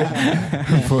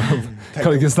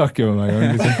 Kan ikke snakke med meg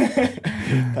engang. Liksom.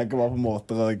 Tenker bare på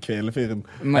måter å kvele fyren.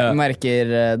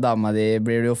 Merker dama di,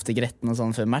 blir du ofte gretten og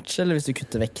sånn før match, eller hvis du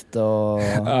kutter vekt og...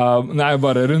 Nei,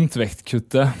 bare rundt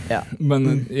vektkuttet. Ja.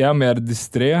 Men jeg mer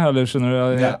distré, eller skjønner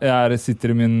du? Jeg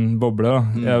sitter i min boble.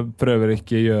 Jeg prøver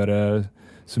ikke å gjøre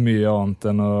så mye annet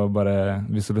enn å bare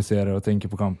visualisere og tenke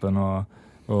på kampen.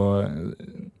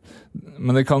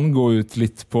 Men det kan gå ut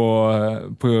litt på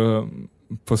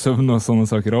søvn og sånne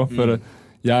saker også, for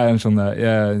jeg er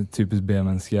typisk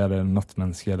B-menneske, eller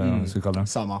nattmenneske, eller hva man skal kalle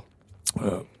det. Samme.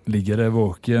 Ligger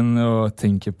våken og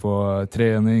tenker på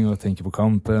trening og tenker på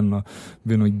kampen og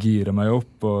begynner å gire meg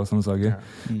opp og sånne saker.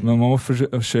 Men man må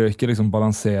forsøke liksom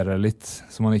balansere litt,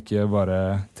 så man ikke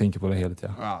bare tenker på det hele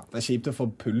tiden. Ja, det kjipt å få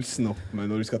pulsen opp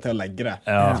når du skal til å legge det.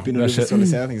 Så begynner du å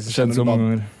visualisere ting, så skjønner du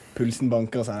bare pulsen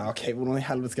banker og sier, ok, hvordan i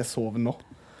helvete skal jeg sove nå?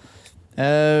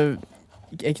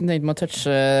 Jeg kunne tenkt meg å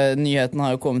touche, nyheten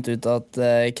har jo kommet ut at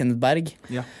Kenneth Berg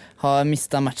har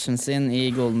mistet matchen sin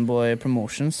i Golden Boy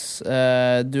Promotions.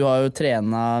 Du har jo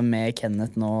trenet med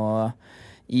Kenneth nå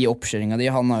i oppkjøringen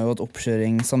din. Han har jo hatt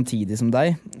oppkjøring samtidig som deg.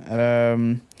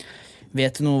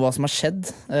 Vet du hva som har skjedd,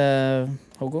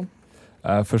 Håkon?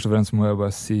 Først og fremst må jeg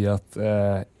bare si at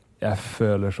jeg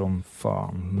føler som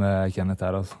faen med Kenneth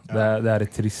her. Altså. Det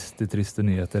triste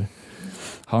nyheter.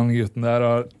 Han gutten der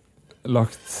har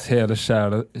lagt hele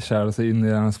kjælet seg inn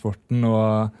i denne sporten og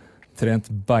har trent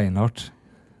beinhardt.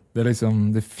 Det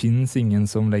finnes ingen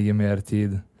som legger mer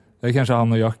tid. Det kanskje han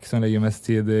og Jack som legger mest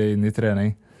tid inn i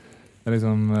trening.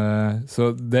 Så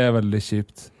det veldig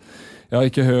kjipt. Jeg har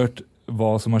ikke hørt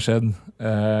hva som har skjedd.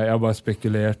 Jeg har bare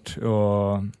spekulert,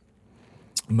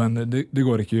 men det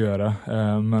går ikke å gjøre.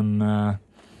 Men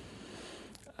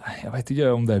jeg vet ikke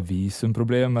om det er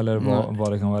visumproblem eller hva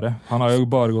det kan være. Han har jo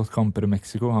bare gått kamper i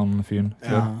Mexico, han fyren.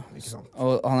 Ja, ikke sant.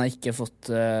 Og han har ikke fått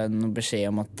noen beskjed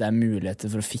om at det er muligheter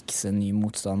for å fikse en ny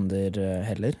motstander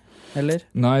heller? Eller?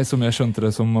 Nei, som jeg skjønte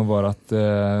det som var at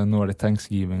nå det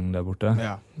Thanksgiving der borte.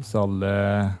 Ja. Så det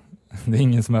er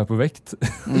ingen som er på vekt.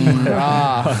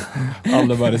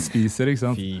 Alle bare spiser, ikke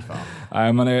sant? Fy faen. Nei,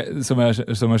 men som jeg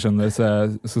skjønner,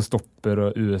 så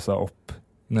stopper USA opp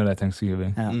når det er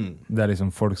Thanksgiving. Ja. Det er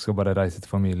folk skal bare reise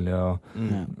til familie og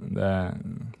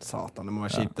Satan, det må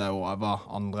være kjipt. Det var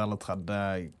andre eller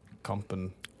tredje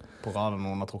kampen på rad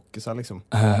noen har trukket seg, liksom.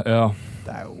 Ja.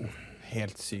 Det er jo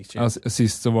helt sykt kjipt. Ja,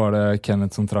 sist så var det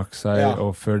Kenneth som trakk seg,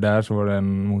 og før der så var det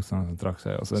en motstander som trakk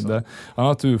seg. Altså, han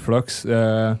har hatt uflaks.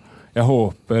 Jeg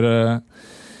håper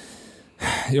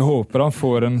han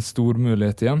får en stor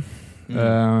mulighet igjen.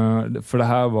 For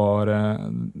det her var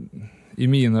i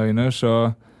mine øyne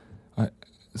så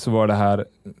var det her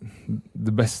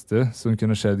det beste som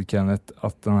kunne skjedd Kenneth,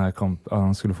 at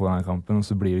han skulle få denne kampen, og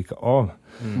så blir det ikke av.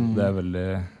 Det er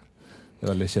veldig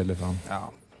kjedelig for han. Ja.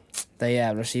 Det er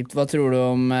jævla kjipt. Hva tror du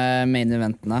om main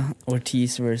eventene?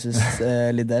 Ortiz versus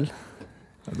Liddell?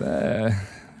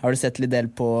 Har du sett Liddell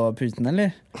på puten,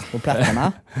 eller? På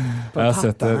platterne? Jeg har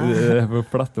sett det på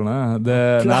platterne.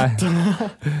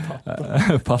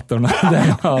 Patterne. Det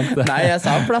er annet. Nei, jeg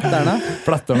sa platterne.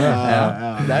 Platterne,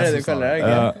 ja. Det er det du kaller det,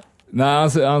 ikke? Nei,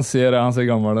 han ser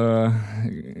gammel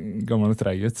og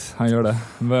treg ut. Han gjør det.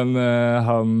 Men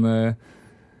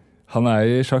han er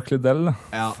i sjakk Liddell, da.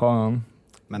 Ja. Faen.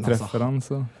 Treffer han,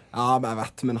 så. Ja, jeg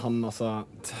vet, men han altså...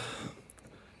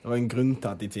 Det var en grunn til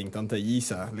at de tvingte han til å gi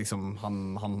seg.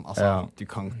 Du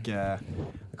kan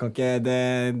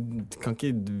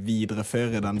ikke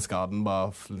videreføre den skaden,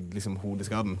 bare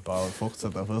hodeskaden. Bare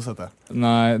fortsette.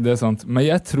 Nei, det er sant. Men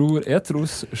jeg tror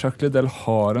Jacques Liddell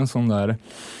har en sånn der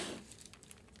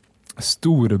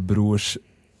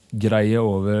storebrorsgreie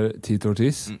over Tito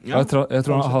Ortiz. Jeg tror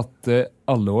han har hatt det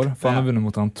alle år, for han har vunnet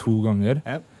mot han 2 ganger.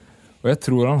 Og jeg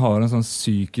tror han har en sånn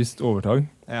psykisk overtag.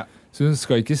 Så du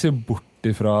skal ikke se bort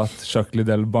ifra at Chuck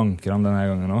Liddell banker han denne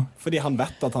gangen også. Fordi han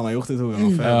vet at han har gjort det 2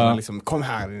 ganger før. Liksom, kom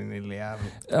her, din lille jævel.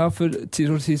 Ja, for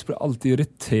Theodore Ortiz blir alltid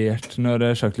irritert når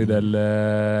Chuck Liddell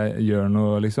gjør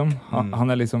noe, liksom.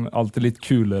 Han liksom alltid litt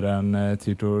kulere enn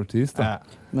Theodore Ortiz, da.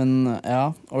 Men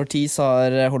Ortiz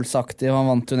har holdt seg aktiv. Han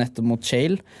vant jo nettopp mot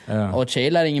Chael. Og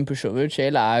Chael ingen pushover.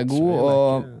 Chael god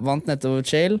og vant nettopp mot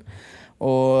Chael.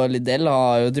 Og Liddell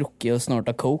har jo drukket og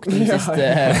snortet coke de siste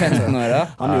 15 årene.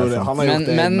 Han har gjort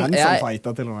det mens han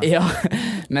fightet til og med. Ja,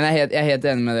 men jeg er helt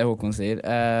enig med det Håkon sier.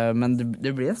 Men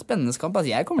det blir en spennende kamp.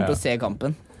 Altså, jeg kommer til å se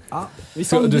kampen. Du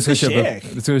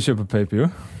skal kjøpe pay-per-view?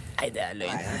 Nei, det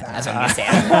løgn. Jeg skal ikke se.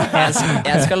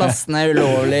 Jeg skal laste ned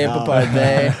ulovlig på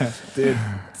Party.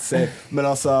 Men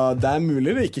altså, det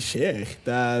mulig det ikke skjer.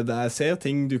 Jeg ser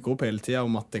ting dukker opp hele tiden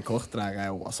om at det kortet der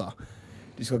jo, altså.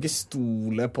 Du skal ikke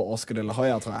stole på Oscar de la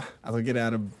Hoya, tror jeg. Jeg tror ikke det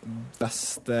det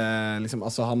beste, liksom.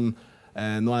 Altså,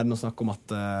 nå det noe snakk om at,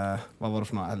 hva var det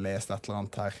for noe? Jeg leste et eller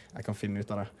annet her. Jeg kan finne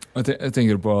ut av det. Jeg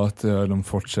tenker på at de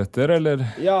fortsetter, eller?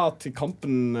 Ja, at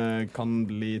kampen kan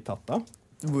bli tatt da.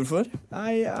 Hvorfor?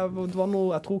 Nei, det var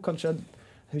noe, jeg tror kanskje,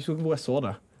 jeg husker ikke hvor jeg så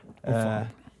det.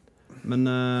 Men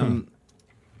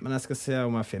jeg skal se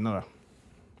om jeg finner det.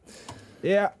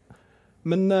 Ja,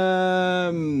 men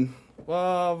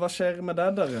hva skjer med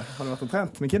deg der? Har du vært og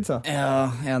trent med kidsa?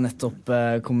 Ja, jeg har nettopp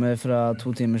kommet fra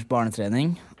 2 timers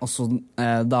barnetrening. Og så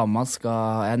dama jeg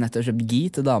har nettopp kjøpt gi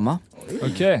til dama.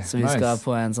 Okay, så vi skal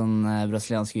på en sånn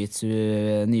brasiliansk jiu-jitsu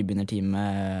nybegynnertime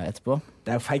etterpå.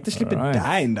 Det jo feit å slippe deg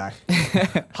inn der.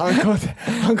 Han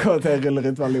kommer til å rulle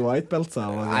rundt veldig white belts.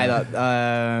 Neida,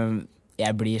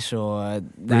 jeg blir så...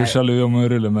 Blir du sjalu om å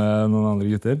rulle med noen andre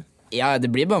gutter? Ja, det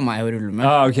blir bare meg å rulle med.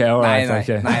 Ok, alright,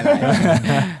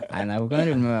 Nei, hun kan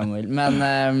rulle med hvem hun vil. Men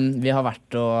vi har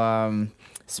vært og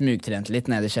smugtrent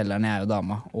litt nede i kjelleren, jeg og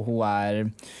dama. Og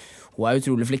hun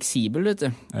utrolig fleksibel, vet du.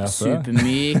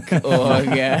 Supermyk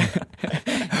og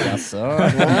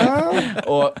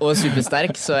og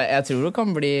supersterk, så jeg tror det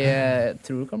kan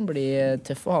bli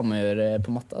tøff å ha med å gjøre på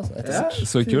matta. Altså,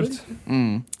 så kult.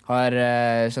 Har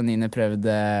Janine prøvd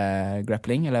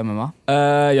grappling eller MMA?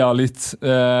 Ja, litt.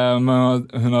 Men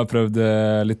hun har prøvd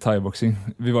litt thai-boksing.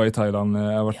 Vi var i Thailand,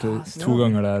 jeg har vært 2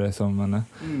 ganger der sammen med henne.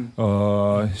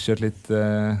 Og kjørt litt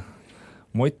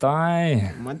Muay Thai.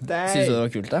 Synes du det var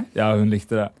kult da? Ja, hun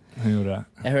likte det. Hun gjorde det.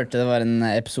 Jeg hørte det var en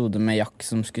episode med Jack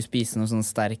som skulle spise noe sånn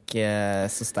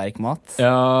sterk mat.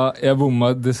 Ja, jeg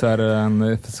bomma dessverre den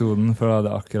episoden, for jeg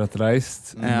hadde akkurat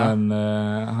reist. Men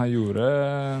han gjorde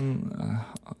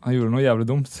noe jævlig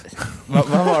dumt. Hva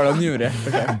var det han gjorde?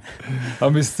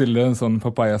 Han bestilte en sånn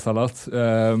papayasalat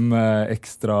med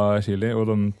ekstra chili, og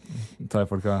de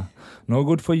thai-folka no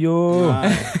good for you.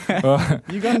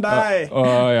 You gonna die.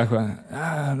 Og jeg kom,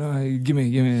 no, give me.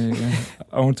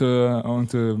 I want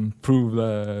to prove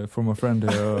that for my friend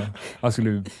here. Og jeg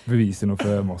skulle bevise noe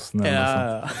for Mossen.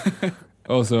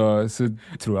 Og så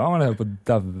tror jeg han var helt på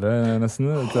daue nesten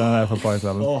til den der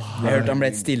papayasalat. Jeg hørte han ble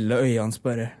et stille, øynene hans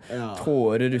bare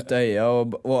tårer ut av øya,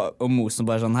 og Mosen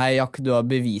bare sånn, hei Jack, du har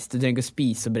bevist, du trenger ikke å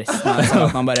spise bresten av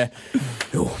salaten. Han bare,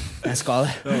 jo, jeg skal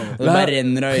det. Og det bare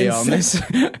renner av øynene hans.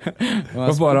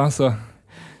 Hva bare han sa?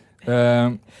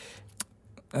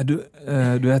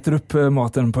 Du etter opp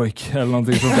maten, poik, eller noe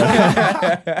sånt der.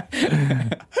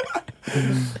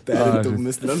 Det det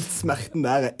dummeste. Den smerten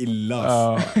der ille,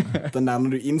 altså. Den der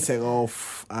når du innser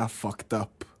fucked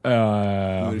up.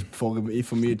 Når du får i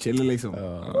for mye chili, liksom.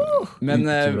 Men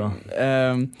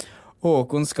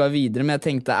Håkon skal videre, men jeg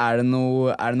tenkte, det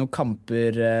noen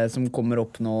kamper som kommer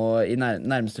opp nå i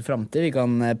nærmeste fremtid vi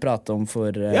kan prate om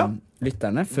for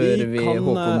lytterne, før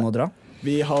Håkon må dra?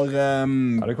 Vi har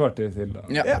det kvarter til da.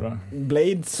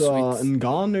 Blades og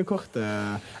Ngannou-kortet.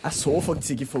 Jeg så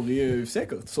faktisk ikke forrige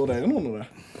UFC-kort. Så dere noen av det?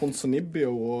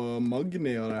 Ponsonibio og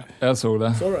Magni og det. Jeg så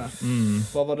det. Så du det?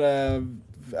 Hva var det?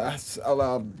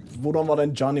 Hvordan var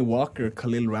den Johnny Walker,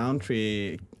 Khalil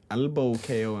Roundtree, elbow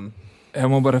KO-en? Jeg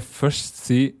må bare først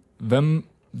si, hvem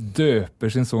døper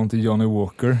sin sånn til Johnny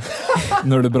Walker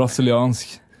når det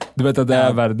brasiliansk? Du vet at det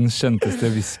verdens kjenteste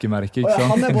whiskymerke, ikke sant?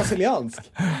 Han brasiliansk.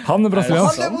 Han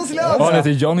brasiliansk. Og han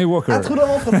heter Johnny Walker. Jeg trodde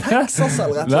han var fra Texas,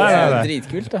 eller rett og slett. Det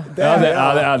dritkult, da. Det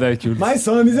er kult. My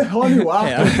son is a Johnny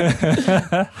Walker.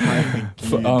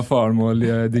 Faren må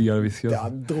digge whisky. Ja,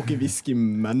 drukket whisky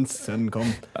mens sønnen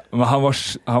kom. Men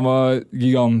han var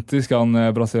gigantisk, han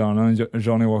brasilianeren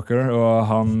Johnny Walker, og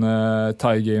han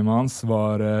thai-gamet hans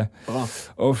var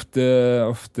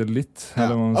ofte litt,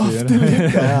 eller hva man sier. Ofte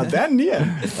litt, det nye.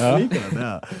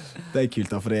 Det kult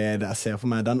da, for jeg ser for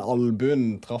meg den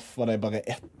albuen var det bare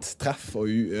ett treff og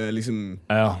liksom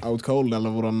out cold, eller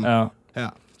hvordan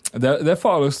det er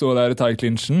farlig å stå der i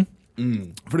thai-clinchen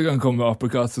For du kan komme med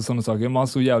uppercuts og sånne saker. Man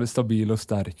så jævlig stabil og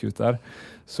sterk ut der.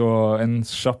 Så en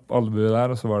kjapp albue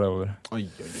der, og så var det over. Oi.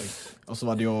 Og så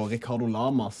var det jo Ricardo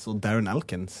Lamas og Darren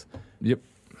Elkins. Yep.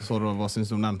 Så hva synes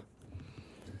du om den?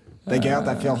 Det gøy at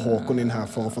jeg fikk Håkon inn her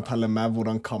for å fortelle meg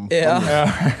hvordan kampen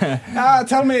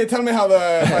tell me how the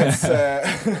fights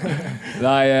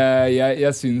Nei,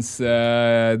 jeg synes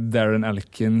Darren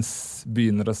Elkins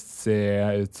begynner å se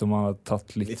ut som han har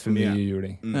tatt litt for mye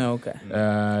juling.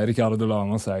 Ricardo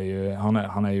Lamas han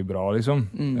er jo bra, liksom.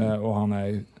 Og han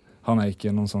er ikke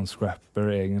noen sånn scrapper,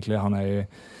 egentlig.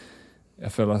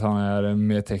 Jeg føler at han er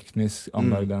mer teknisk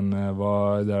anlagd enn hva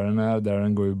Darren er.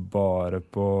 Darren går jo bare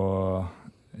på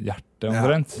hjertet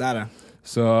omtrent. Ja, det er det.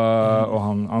 Så, og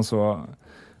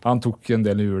han tok en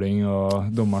del juling, og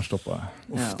dommeren stoppet.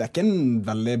 Det er ikke en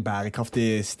veldig bærekraftig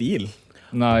stil.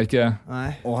 Nei, ikke.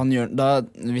 Nei. Og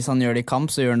hvis han gjør det i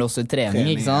kamp, så gjør han det også i trening,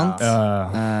 ikke sant?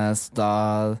 Ja. Så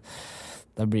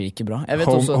da blir det ikke bra. Jeg vet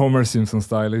også Homer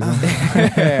Simpson-style, liksom.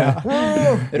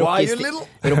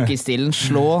 Rocky-stilen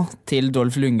slå til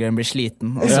Dolph Lundgren blir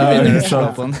sliten, og så begynner du å slå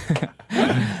på han.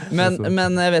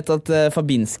 Men jeg vet at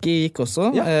Fabinski gikk også,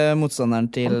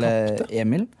 motstanderen til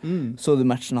Emil. Så du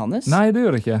matchen hans? Nei, det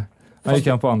gjør det ikke. Gikk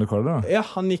han på undercard da? Ja,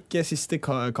 han gikk siste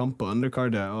kamp på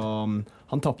undercardet, og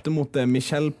han tappte mot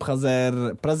Michel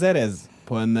Prazeres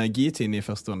på en guillotine i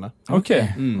første runde. Ok,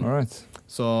 alright.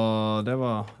 Så det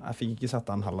var... Jeg fikk ikke sett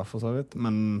den heller, for så vidt.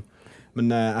 Men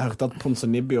jeg hørte at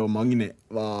Ponzinibbio og Magni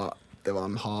det var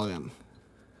en hard en.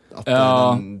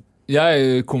 Jeg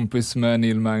er kompis med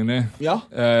Neil Magny. Ja,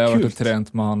 jeg har vært og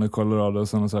trent med han i Colorado og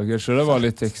sånne saker, så det var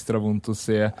litt ekstra vondt å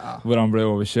se hvor han ble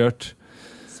overkjørt.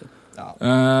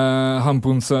 Han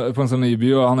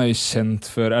Ponzinibbio, han er jo kjent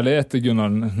for, eller etter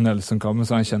Gunnar Nelson-kampen,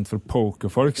 så er han kjent for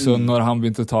pokerfolk, så når han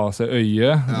begynte å ta seg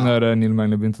når Neil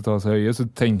Magny begynte å ta seg så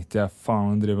tenkte jeg,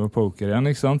 faen, han driver med poker igjen,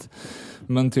 ikke sant?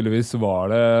 Men tydeligvis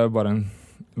var det bare en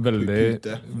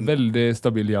veldig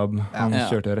stabil jabb. Han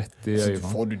kjørte rett i øyet. Så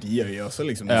får du de øyet også,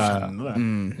 liksom, du kjenner det.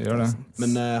 Gjør det.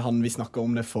 Men vi snakket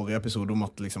om det forrige episode, om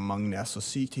at liksom, Magni er så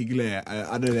sykt hyggelig.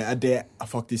 Er det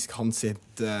faktisk hans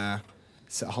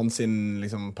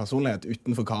liksom, personlighet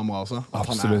utenfor kamera også? At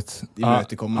absolutt.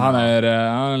 Han er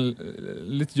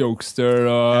litt jokester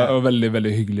og veldig,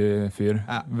 veldig hyggelig fyr.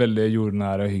 Veldig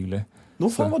jordnær og hyggelig. Når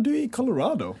faen var du i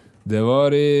Colorado? Det var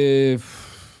i...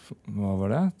 Hva var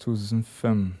det?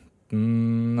 2015?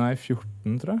 Nei,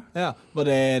 14, tror jeg. Ja, var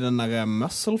det den der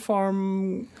Muscle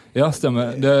Farm? Ja,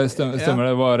 stemmer.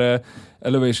 Det var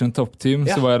Elevation Top Team,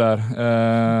 så var jeg der.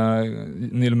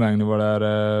 Neil Magny var der...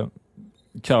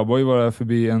 Cowboy var der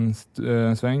forbi en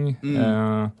sveng.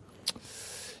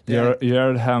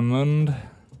 Jared Hammond.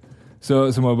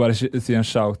 Så må jeg bare si en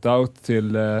shout-out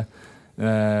til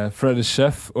Freddy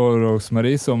Chef og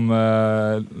Rosemary, som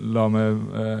la meg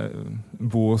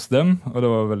bo hos dem, og det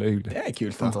var veldig hyggelig. Det er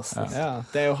kult, da. Fantastisk. Ja,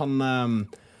 det er jo han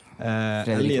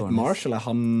Elliot Marshall, er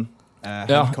han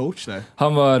coach der?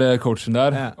 Han var coachen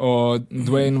der, og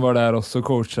Dwayne var der også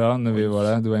coacha når vi var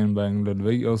der, Dwayne Bang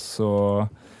Ludwig, og så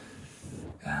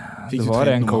det var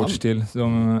en coach til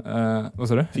som, hva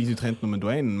sa du? Fikk du trent noe med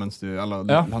Dwayne mens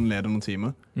han leder noen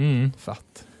timer?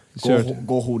 Fett.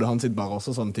 Går hodet hans sitt bare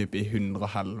også sånn typ i 100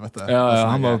 helvete? Ja,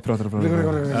 han bare prater.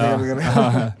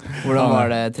 Hvordan var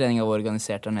det treninga var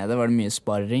organisert der nede? Var det mye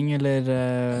sparring, eller?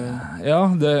 Ja,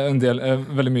 det er en del,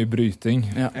 veldig mye bryting,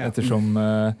 ettersom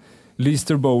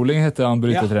Leicester Bowling heter han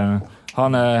brytetreneren.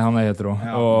 Han er helt rå,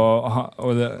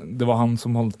 og det var han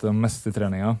som holdt den meste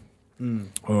treninga.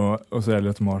 Og så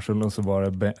Elliot Marshall, og så var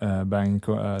det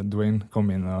Dwayne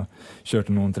kom inn og kjørte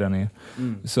noen treninger.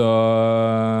 Så,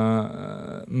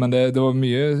 men det var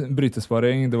mye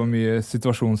brytesparing, det var mye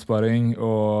situasjonssparing,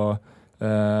 og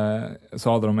så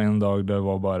hadde de en dag det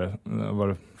var bare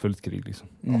fullt krig, liksom.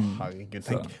 Herregud,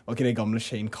 tenk. Var ikke det gamle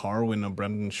Shane Carwin og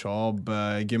Brendan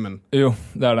Schaub-gymmen? Jo,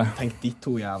 det er det. Tenk de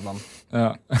to jævlene.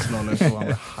 Slå løs på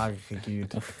hverandre.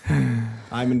 Herregud.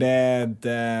 Nei, men det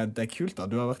er kult da.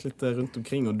 Du har vært litt rundt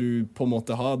omkring, og du på en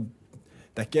måte har...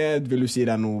 Det er ikke, vil du si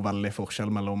det er noe veldig forskjell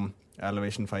mellom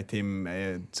Elevation Fight Team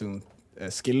sånn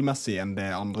skillmessig enn det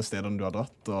andre stedene du har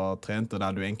dratt og trent, og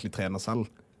der du egentlig trener selv?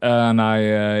 Nei,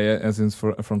 jeg synes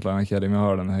Frontline Academy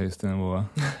har den høyeste nivået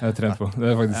jeg har trent på. Det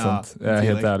er faktisk sant. Jeg er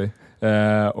helt ærlig.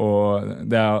 Og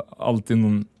det er alltid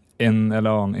en eller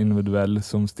annen individuell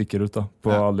som stikker ut da, på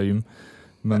alle gym.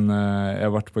 Men jeg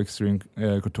har vært på Extreme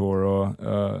Couture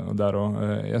og der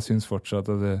også. Jeg synes fortsatt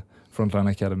at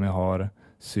Frontline Academy har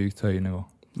sykt høy nivå.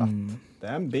 Det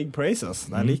er en big praise,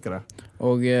 altså. Jeg liker det.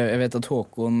 Og jeg vet at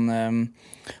Håkon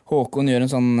gjør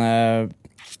en sånn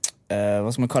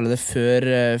hva skal man kalle det,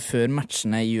 før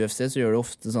matchene i UFC, så gjør det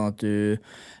ofte sånn at du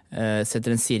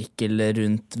setter en sirkel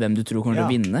rundt hvem du tror kommer til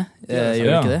å vinne. Gjør du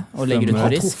ikke det? Og legger ut på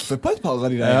risk. Jeg har truffet på et par av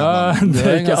de der. Ja, det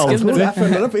er ikke alltid. Jeg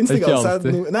følger det på Instagram. Ikke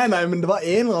alltid. Nei, men det var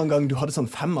en eller annen gang du hadde sånn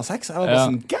 5 av 6. Jeg var bare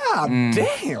sånn, god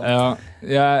damn!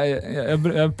 Ja,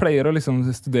 jeg pleier å liksom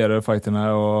studere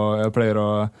fighterne, og jeg pleier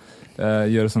å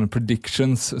gjøre sånne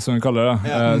predictions, som vi kaller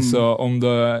det. Så om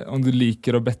du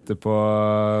liker å bette på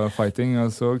fighting,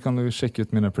 så kan du sjekke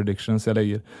ut mine predictions. Jeg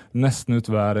legger nesten ut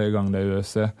hver gang det er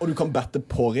UFC. Og du kan bette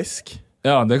på risk?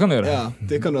 Ja, det kan du gjøre. Ja,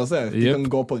 det kan du også gjøre. Du kan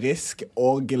gå på risk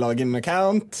og lage en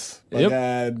account.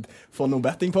 Bare få noe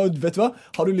betting på. Vet du hva?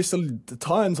 Har du lyst til å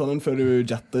ta en sånn før du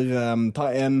jetter?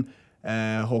 Ta en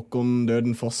Håkon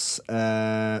Døden&Foss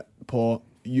på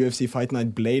UFC Fight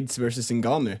Night Blades versus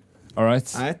Ngannou. All right.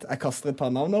 Jeg kaster et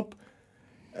par navn opp.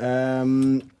 Ja,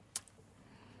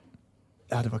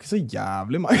 det var ikke så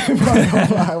jævlig mange.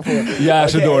 Jeg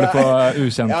er så dårlig på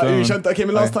ukjente. Ja, ukjente. Ok,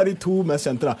 men la oss ta de 2 mest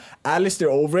kjente da.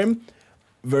 Alistair Overeem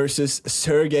versus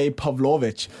Sergej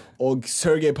Pavlovich. Og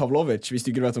Sergej Pavlovich, hvis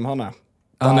du ikke vet om han er.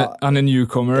 Han er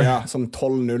newcomer. Ja, sånn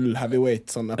 12-0 heavyweight,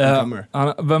 sånn up-and-comer.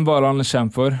 Hvem var han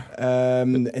champ for?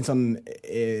 En sånn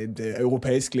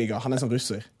europeisk liga. Han er sånn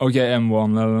russer. Ok,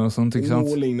 M1 eller noe sånt, ikke sant?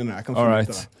 Noe lignende, jeg kan finne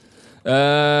ut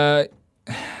det.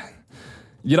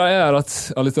 Greia er at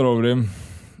Alistair Overeem,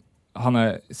 han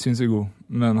er sinnssykt god,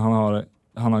 men han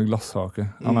har glasshake.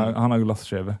 Han har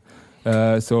glasskjeve.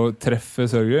 Så treffer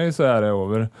Sergej, så er det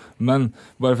over. Men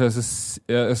bare for jeg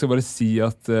skal bare si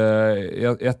at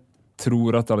jeg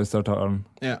tror at Alistair tar den.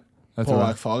 Ja, på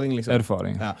erfaring liksom.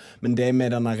 Erfaring. Ja. Men det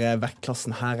med den der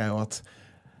vektklassen her er jo at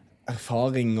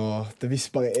erfaring og det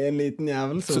visst bare en liten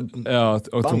jævel, så ja,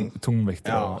 og tungvekter.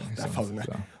 Ja, det er farlig.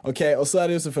 Ok, og så er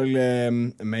det jo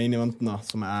selvfølgelig main eventen da,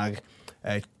 som er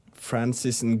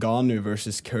Francis Ngannou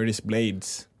versus Curtis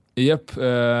Blades. Jepp,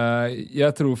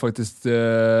 jeg tror faktisk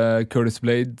Curtis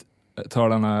Blade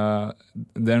tar denne,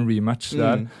 det er en rematch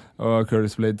der, og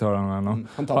Curtis Blade tar denne nå.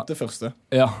 Han tapte første.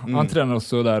 Ja, han trener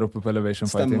også der oppe på Elevation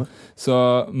Fighting. Så,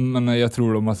 men jeg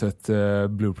tror de har sett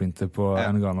blueprintet på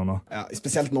Ngannou nå. Ja,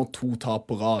 spesielt når 2 tap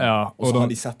på rad, og så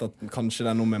har de sett at kanskje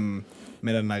det er noe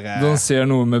med den der... De ser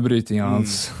noe med brytingen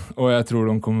hans, og jeg tror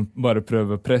de kommer bare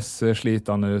prøve å presse,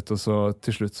 slite han ut, og så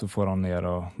til slutt så får han ned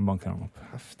og banker han opp.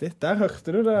 Heftig. Der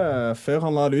hørte du det før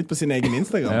han la det ut på sin egen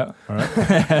Instagram. Ja, alright.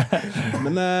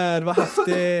 Men det var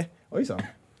heftig... Oi, sann.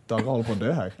 Dara holder på å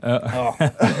dø her.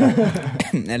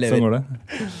 Jeg lever. Sånn går det.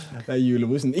 Det er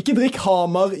julebrusen. Ikke drikk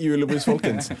Hamar julebrus,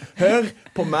 folkens. Hør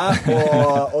på meg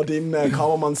og din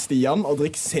kameramann Stian og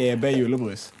drikk CB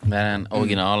julebrus. Det er den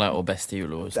originale og beste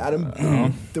julebrus. Det er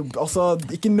altså,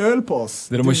 ikke nøl på oss.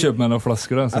 Dere må kjøpe meg noen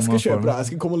flasker da. Jeg skal kjøpe det. Jeg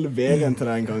skal komme og levere en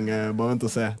til deg en gang. Bare vent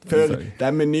og se. Før det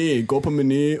er Meny. Gå på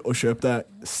Meny og kjøp deg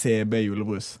CB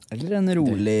julebrus. Eller en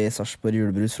rolig Sarpsborg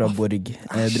julebrus fra Borg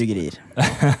bryggerier.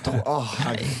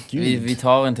 Herregud. Vi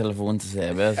tar en telefon til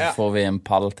CB, så får vi en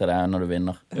pall til deg når du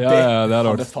vinner. Ja, det er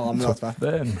det faen meg vært.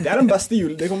 Det er den beste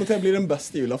jul. Det kommer til å bli den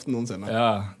beste julaften noensinne.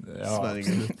 Ja.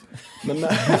 Sverige. Men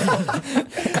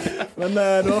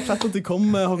det var fett at du kom,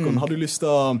 Håkon. Har du lyst til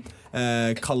å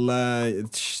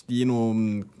gi noen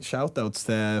shoutouts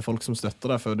til folk som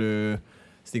støtter deg før du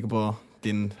stikker på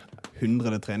din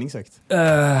 100. treningsøkt?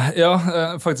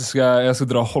 Faktisk jeg skal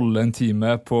dra og holde en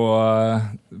time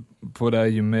på det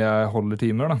gymmet jeg holder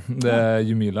timer da. Det er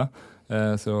Jumila,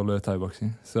 så jeg holder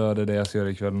thai-boksing. Så det er det jeg skal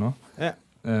gjøre i kveld nå. Ja.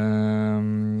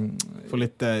 For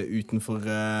litt utenfor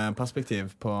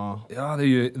perspektiv på... Ja, de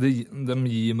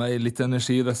gir meg litt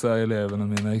energi, disse elevene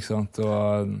mine, ikke sant?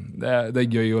 Og det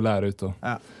er gøy å lære ut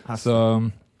da. Så,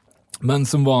 men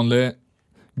som vanlig,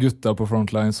 gutta på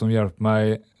frontline som hjelper meg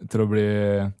til å bli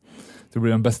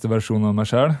den beste versjonen av meg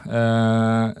selv.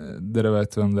 Dere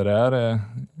vet hvem dere er.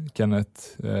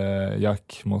 Kenneth,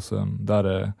 Jack, Mossen, der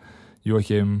er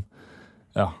Joachim.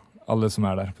 Ja, alle som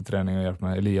er der på trening og hjelper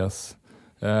meg. Elias.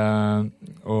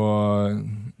 Og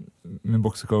min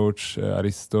boksecoach,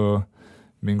 Aristo.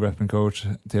 Min grappling coach,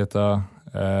 Teta.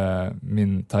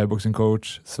 Min thai-boxing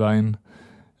coach, Svein.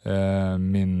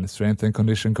 Min strength and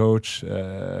condition coach,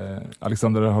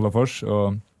 Alexander Hallafors.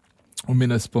 Og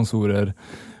mine sponsorer,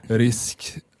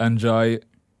 Risk, Enjoy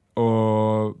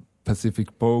og Pacific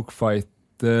Poke,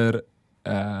 Fighter,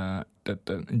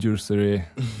 Juicery,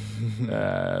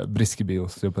 Briskeby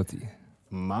osteopati.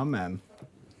 My man.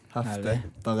 Heftig.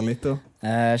 Darelito.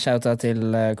 Shoutout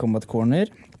til Combat Corner.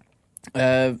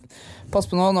 Pass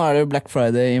på nå det jo Black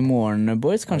Friday I morgen,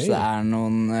 boys. Kanskje det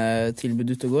noen tilbud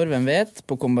ute og går, hvem vet?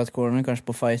 På Combat Corner, kanskje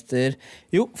på Fighter.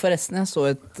 Jo, forresten, jeg så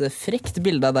et frekt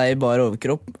bilde av deg I bar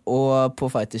overkropp og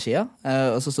på Fighter-skia,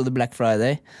 og så det Black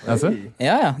Friday. Altså?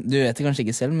 Ja, du vet det kanskje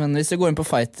ikke selv, men hvis du går inn på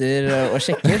Fighter og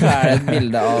sjekker, så det et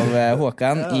bilde av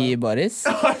Håkon I baris.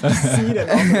 Si det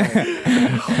da.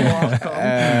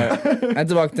 Jeg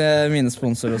tilbake til mine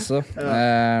sponsorer også.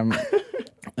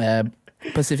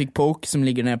 Pacific Poke som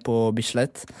ligger nede på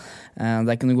Bislett.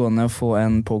 Der kan du gå ned og få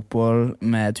en pokeball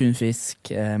med tunfisk,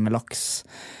 med laks,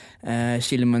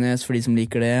 chili mayonnaise for de som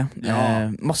liker det.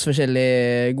 Masse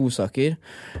forskjellige godsaker.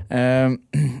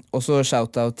 Og så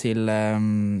shoutout til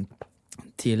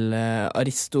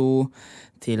Aristo,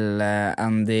 til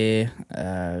Andy,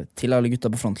 til alle gutta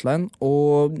på Frontline.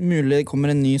 Og mulig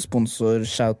kommer en ny sponsor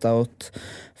shoutout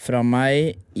fra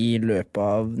meg I løpet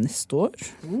av neste år.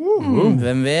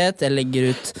 Hvem vet? Jeg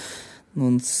legger ut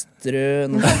noen strø.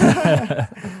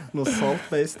 Noe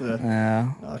saltbeistrø. Ja.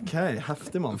 Ok,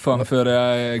 heftig mann. Fan, før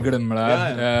jeg glemmer det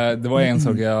her. Det var en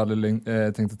sak jeg hadde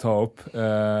tenkt å ta opp.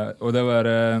 Og det var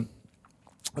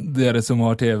dere som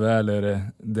har TV, eller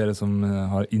dere som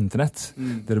har internett.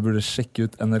 Dere burde sjekke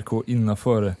ut NRK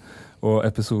innenfor og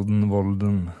episoden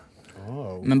Volden.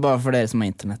 Men bare for dere som har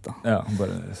internett da. Ja,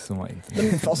 bare som har internett.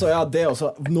 Men, altså, ja, det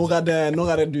også.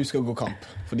 Når det du skal gå kamp?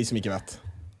 For de som ikke vet.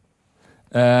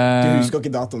 Du husker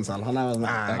ikke datoen selv. Han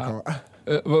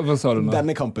hva sa du nå?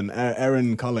 Denne kampen,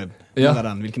 Aaron Khalid. Når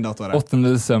den? Hvilken dato det? 8.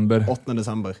 desember. 8.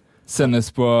 desember.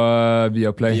 Sendes på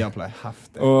Viaplay.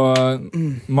 Heftig. Og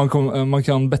man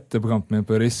kan bette på kampen min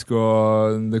på risk,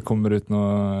 og det kommer ut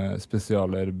noen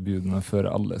spesialer budene for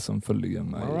alle som følger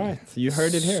meg. Alright, you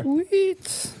heard it here.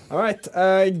 Sweet. Alright,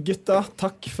 gutta,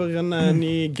 takk for en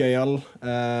ny gøyal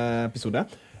episode.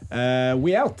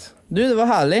 We out. Du, det var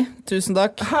herlig. Tusen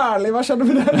takk. Herlig, hva skjedde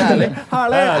med det?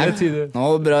 Herlig tider. Nå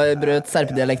brøt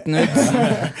serpedialekten ut.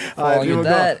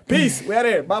 Peace, we are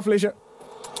here. Bye, Felicia.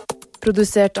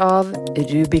 Produsert av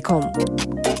Rubicon.